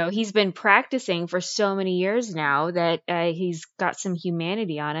 because, he's been practicing for so many years now that he's got some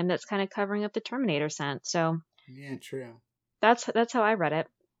humanity on him that's kind of covering up the Terminator scent. So Yeah, true. That's how I read it.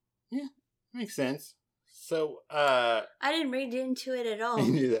 Yeah, makes sense. So, I didn't read into it at all. I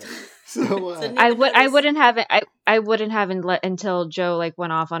knew that. So, So I wouldn't have it. I wouldn't have until Joe like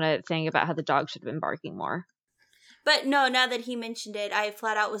went off on a thing about how the dog should have been barking more. But no, now that he mentioned it, I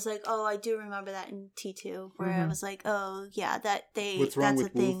flat out was like, "Oh, I do remember that in T2, where I was like, oh yeah, that they. What's wrong that's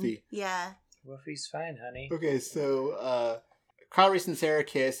with a thing. Wolfie? Yeah, Wolfie's fine, honey. okay, so Kyle Reese and Sarah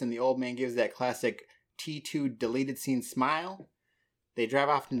kiss, and the old man gives that classic T2 deleted scene smile. They drive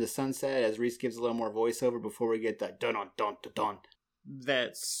off into the sunset as Reese gives a little more voiceover before we get the dun-dun-dun-dun-dun.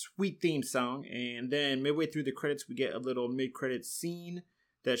 That sweet theme song, and then midway through the credits, we get a little mid-credits scene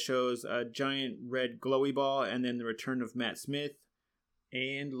that shows a giant red glowy ball, and then the return of Matt Smith.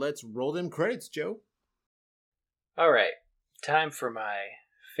 And let's roll them credits, Joe. All right, time for my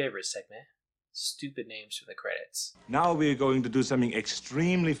favorite segment, stupid names from the credits. Now we're going to do something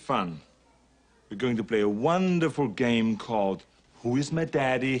extremely fun. We're going to play a wonderful game called Who is My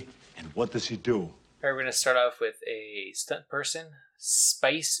Daddy and What Does He Do? All right, we're going to start off with a stunt person,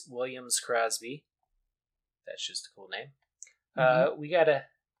 Spice Williams Crosby. That's just a cool name. We got a...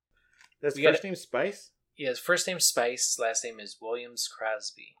 That's We got first name Spice? Yeah, his first name's Spice, last name is Williams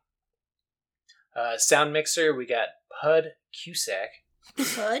Crosby. Sound mixer, we got Pud Cusack.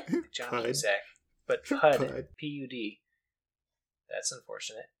 Pud? John Pud. Cusack. But Pud, Pud. P-U-D. That's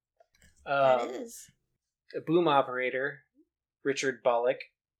unfortunate. That is. A boom operator, Richard Bollock,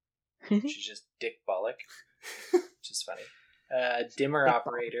 which is just Dick Bollock, which is funny. Dimmer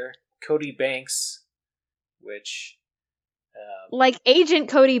operator, Cody Banks, which... Like Agent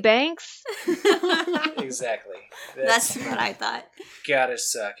Cody Banks. exactly. That's what I thought. Gotta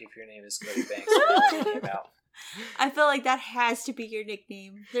suck if your name is Cody Banks. When that came out. I feel like that has to be your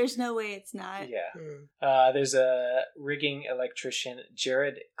nickname. There's no way it's not. Yeah. There's a rigging electrician,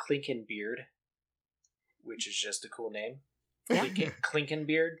 Jared Klinkenbeard, which is just a cool name.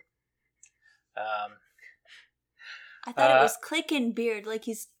 Klinkenbeard. I thought it was clicking beard, like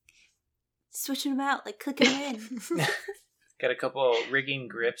he's switching them out, like clicking them in. Got a couple rigging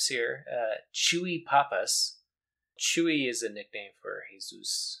grips here. Chewy Papas. Chewy is a nickname for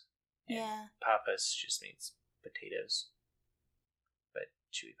Jesus. And Yeah. Papas just means potatoes. But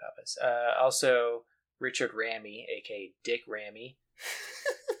Chewy Papas. Also, Richard Ramey, aka Dick Ramey.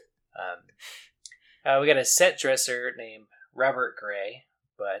 We got a set dresser named Robert Gray,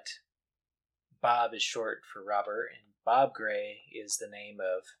 but Bob is short for Robert, and Bob Gray is the name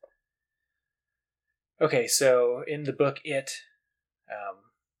of... Okay, so in the book It,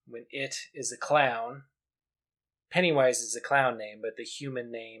 when It is a clown, Pennywise is a clown name, but the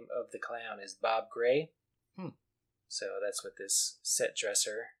human name of the clown is Bob Gray. So that's what this set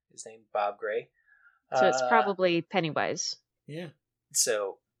dresser is named, Bob Gray. So it's probably Pennywise. Yeah.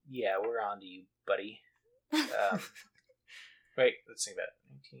 So, yeah, we're on to you, buddy. Wait, let's think about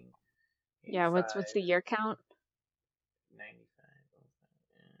it. Yeah, what's the year count?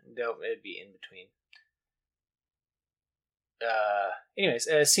 95. No, it'd be in between. Anyways,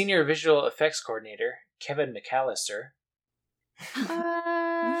 senior visual effects coordinator, Kevin McAllister.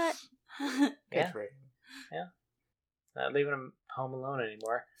 Uh, Yeah. Not leaving him home alone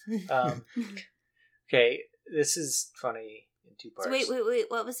anymore. Okay, this is funny in two parts. So wait.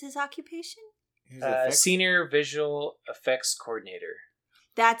 What was his occupation? Senior visual effects coordinator.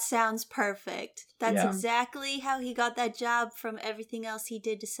 That sounds perfect. That's Yeah. exactly how he got that job from everything else he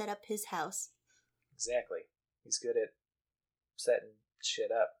did to set up his house. Exactly. He's good at setting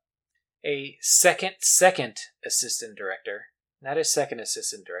shit up. A second assistant director. Not a second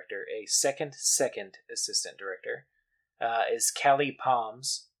assistant director. A second assistant director is Callie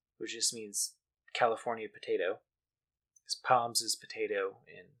Palms, which just means California potato. Because palms is potato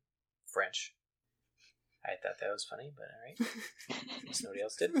in French. I thought that was funny, but alright. Guess nobody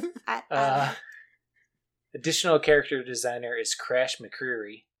else did. Additional character designer is Crash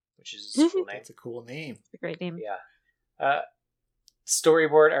McCreary, which is a cool name. That's a cool name. It's a great name. Yeah.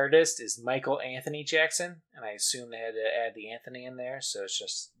 Storyboard artist is Michael Anthony Jackson, and I assume they had to add the Anthony in there, so it's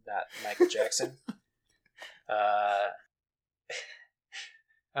just not Michael Jackson.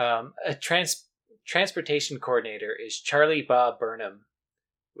 A transportation coordinator is Charlie Bob Burnham,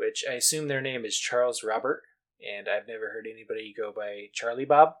 which I assume their name is Charles Robert, and I've never heard anybody go by Charlie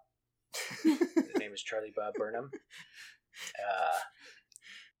Bob. His name is Charlie Bob Burnham.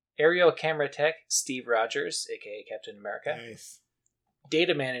 Aerial camera tech, Steve Rogers, aka Captain America. Nice.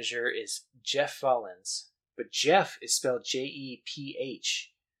 Data manager is Jeff Follins, but Jeff is spelled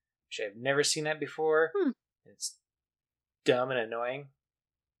J-E-P-H, which I've never seen that before. It's dumb and annoying,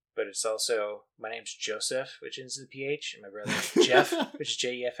 but it's also, my name's Joseph, which ends in PH, and my brother's Jeff, which is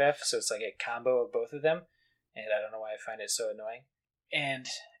J-E-F-F, so it's like a combo of both of them. and I don't know why I find it so annoying. And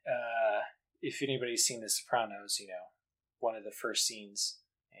if anybody's seen The Sopranos, one of the first scenes,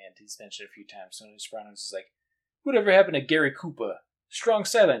 and he's mentioned a few times, one of The Sopranos is like, whatever happened to Gary Cooper? Strong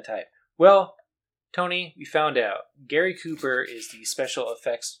silent type. Well, Tony, we found out. Gary Cooper is the special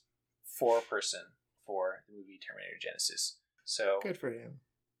effects foreperson for the movie Terminator Genisys. So Good for him.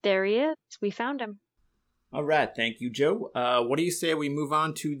 There he is. We found him. All right, thank you, Joe. What do you say we move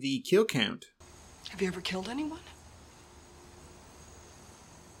on to the kill count? Have you ever killed anyone?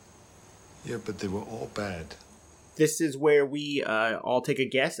 Yeah, but they were all bad. This is where we all take a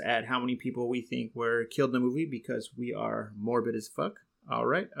guess at how many people we think were killed in the movie because we are morbid as fuck. All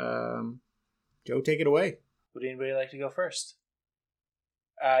right, Joe, take it away. Would anybody like to go first?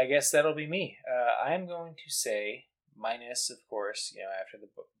 I guess that'll be me. I'm going to say, minus, of course, after the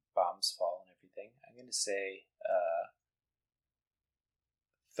bombs fall and everything, I'm going to say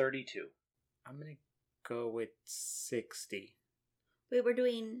 32. I'm going to go with 60. Wait, we're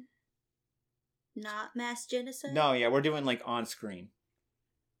doing not mass genocide? No, yeah, we're doing like on screen.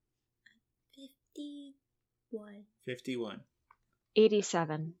 51. 51.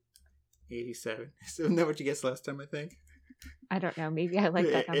 87. 87. Isn't that what you guessed last time, I think? I don't know. Maybe I like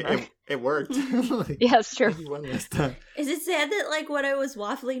that number. It worked. Yeah, it's true. 51 last time. Is it sad that like what I was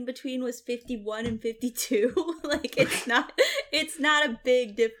waffling between was 51 and 52? Like it's not a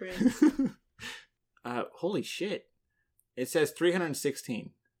big difference. Holy shit. It says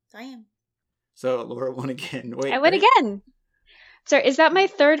 316. Damn. So Laura won again. Wait. I win again. Sorry, is that my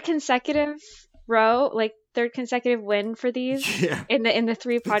third consecutive third consecutive win for these? Yeah. In the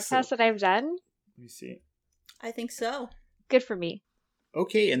 3 podcasts that I've done? Let me see. I think so. Good for me.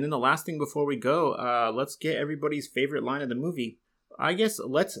 Okay, and then the last thing before we go, let's get everybody's favorite line of the movie. I guess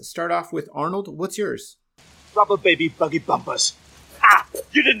let's start off with Arnold. What's yours? Rubber baby buggy bumpers. Ah!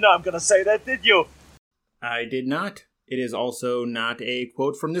 You didn't know I'm gonna say that, did you? I did not. It is also not a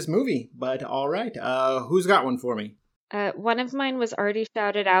quote from this movie, but all right. Who's got one for me? One of mine was already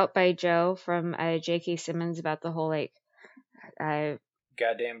shouted out by Joe from J.K. Simmons about the whole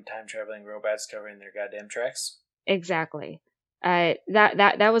goddamn time-traveling robots covering their goddamn tracks. Exactly.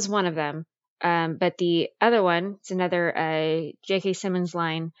 That was one of them. But the other one, it's another J.K. Simmons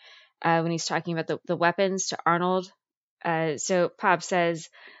line when he's talking about the weapons to Arnold. So Pop says,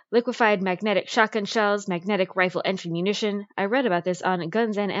 liquefied magnetic shotgun shells, magnetic rifle entry munition. I read about this on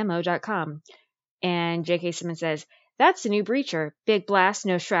gunsandammo.com. And J.K. Simmons says, that's the new breacher. Big blast,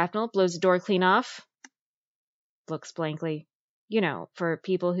 no shrapnel, blows the door clean off. Looks blankly. For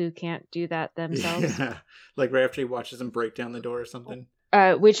people who can't do that themselves. Yeah. Like right after he watches them break down the door or something.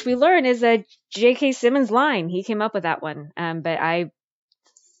 Which we learn is a J.K. Simmons line. He came up with that one. But I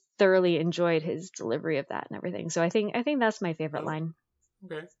thoroughly enjoyed his delivery of that and everything. So I think that's my favorite line.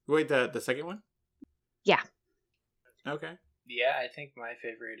 Okay. Wait, the second one? Yeah. Okay. Yeah, I think my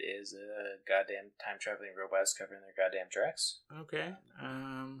favorite is goddamn time-traveling robots covering their goddamn tracks. Okay.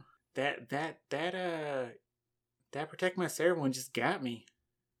 That Protect My Sarah one just got me.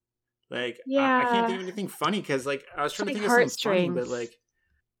 Like, yeah. I can't think of anything funny because, like, I was trying to think of something funny, but,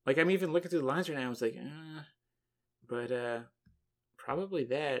 like I'm even looking through the lines right now. I was like, but probably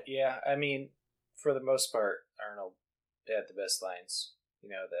that. Yeah, I mean, for the most part, Arnold had the best lines. The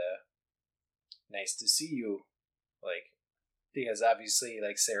nice to see you, like, because obviously,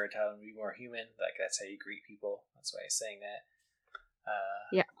 like, Sarah taught him to be more human. Like, that's how you greet people. That's why he's saying that.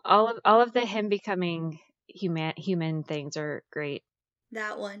 Yeah, all of the him becoming human things are great.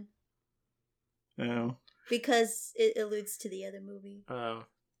 That one. Oh. Because it alludes to the other movie. Oh.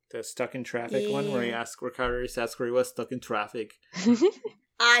 The stuck in traffic one where Carter asks where he was stuck in traffic.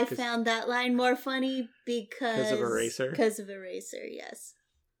 I found that line more funny because of Eraser? Because of Eraser, yes.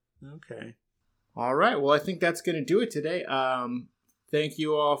 Okay. All right. Well, I think that's going to do it today. Thank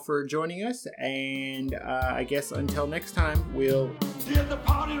you all for joining us. And I guess until next time, we'll... Get the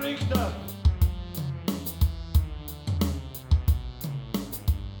party rigged up!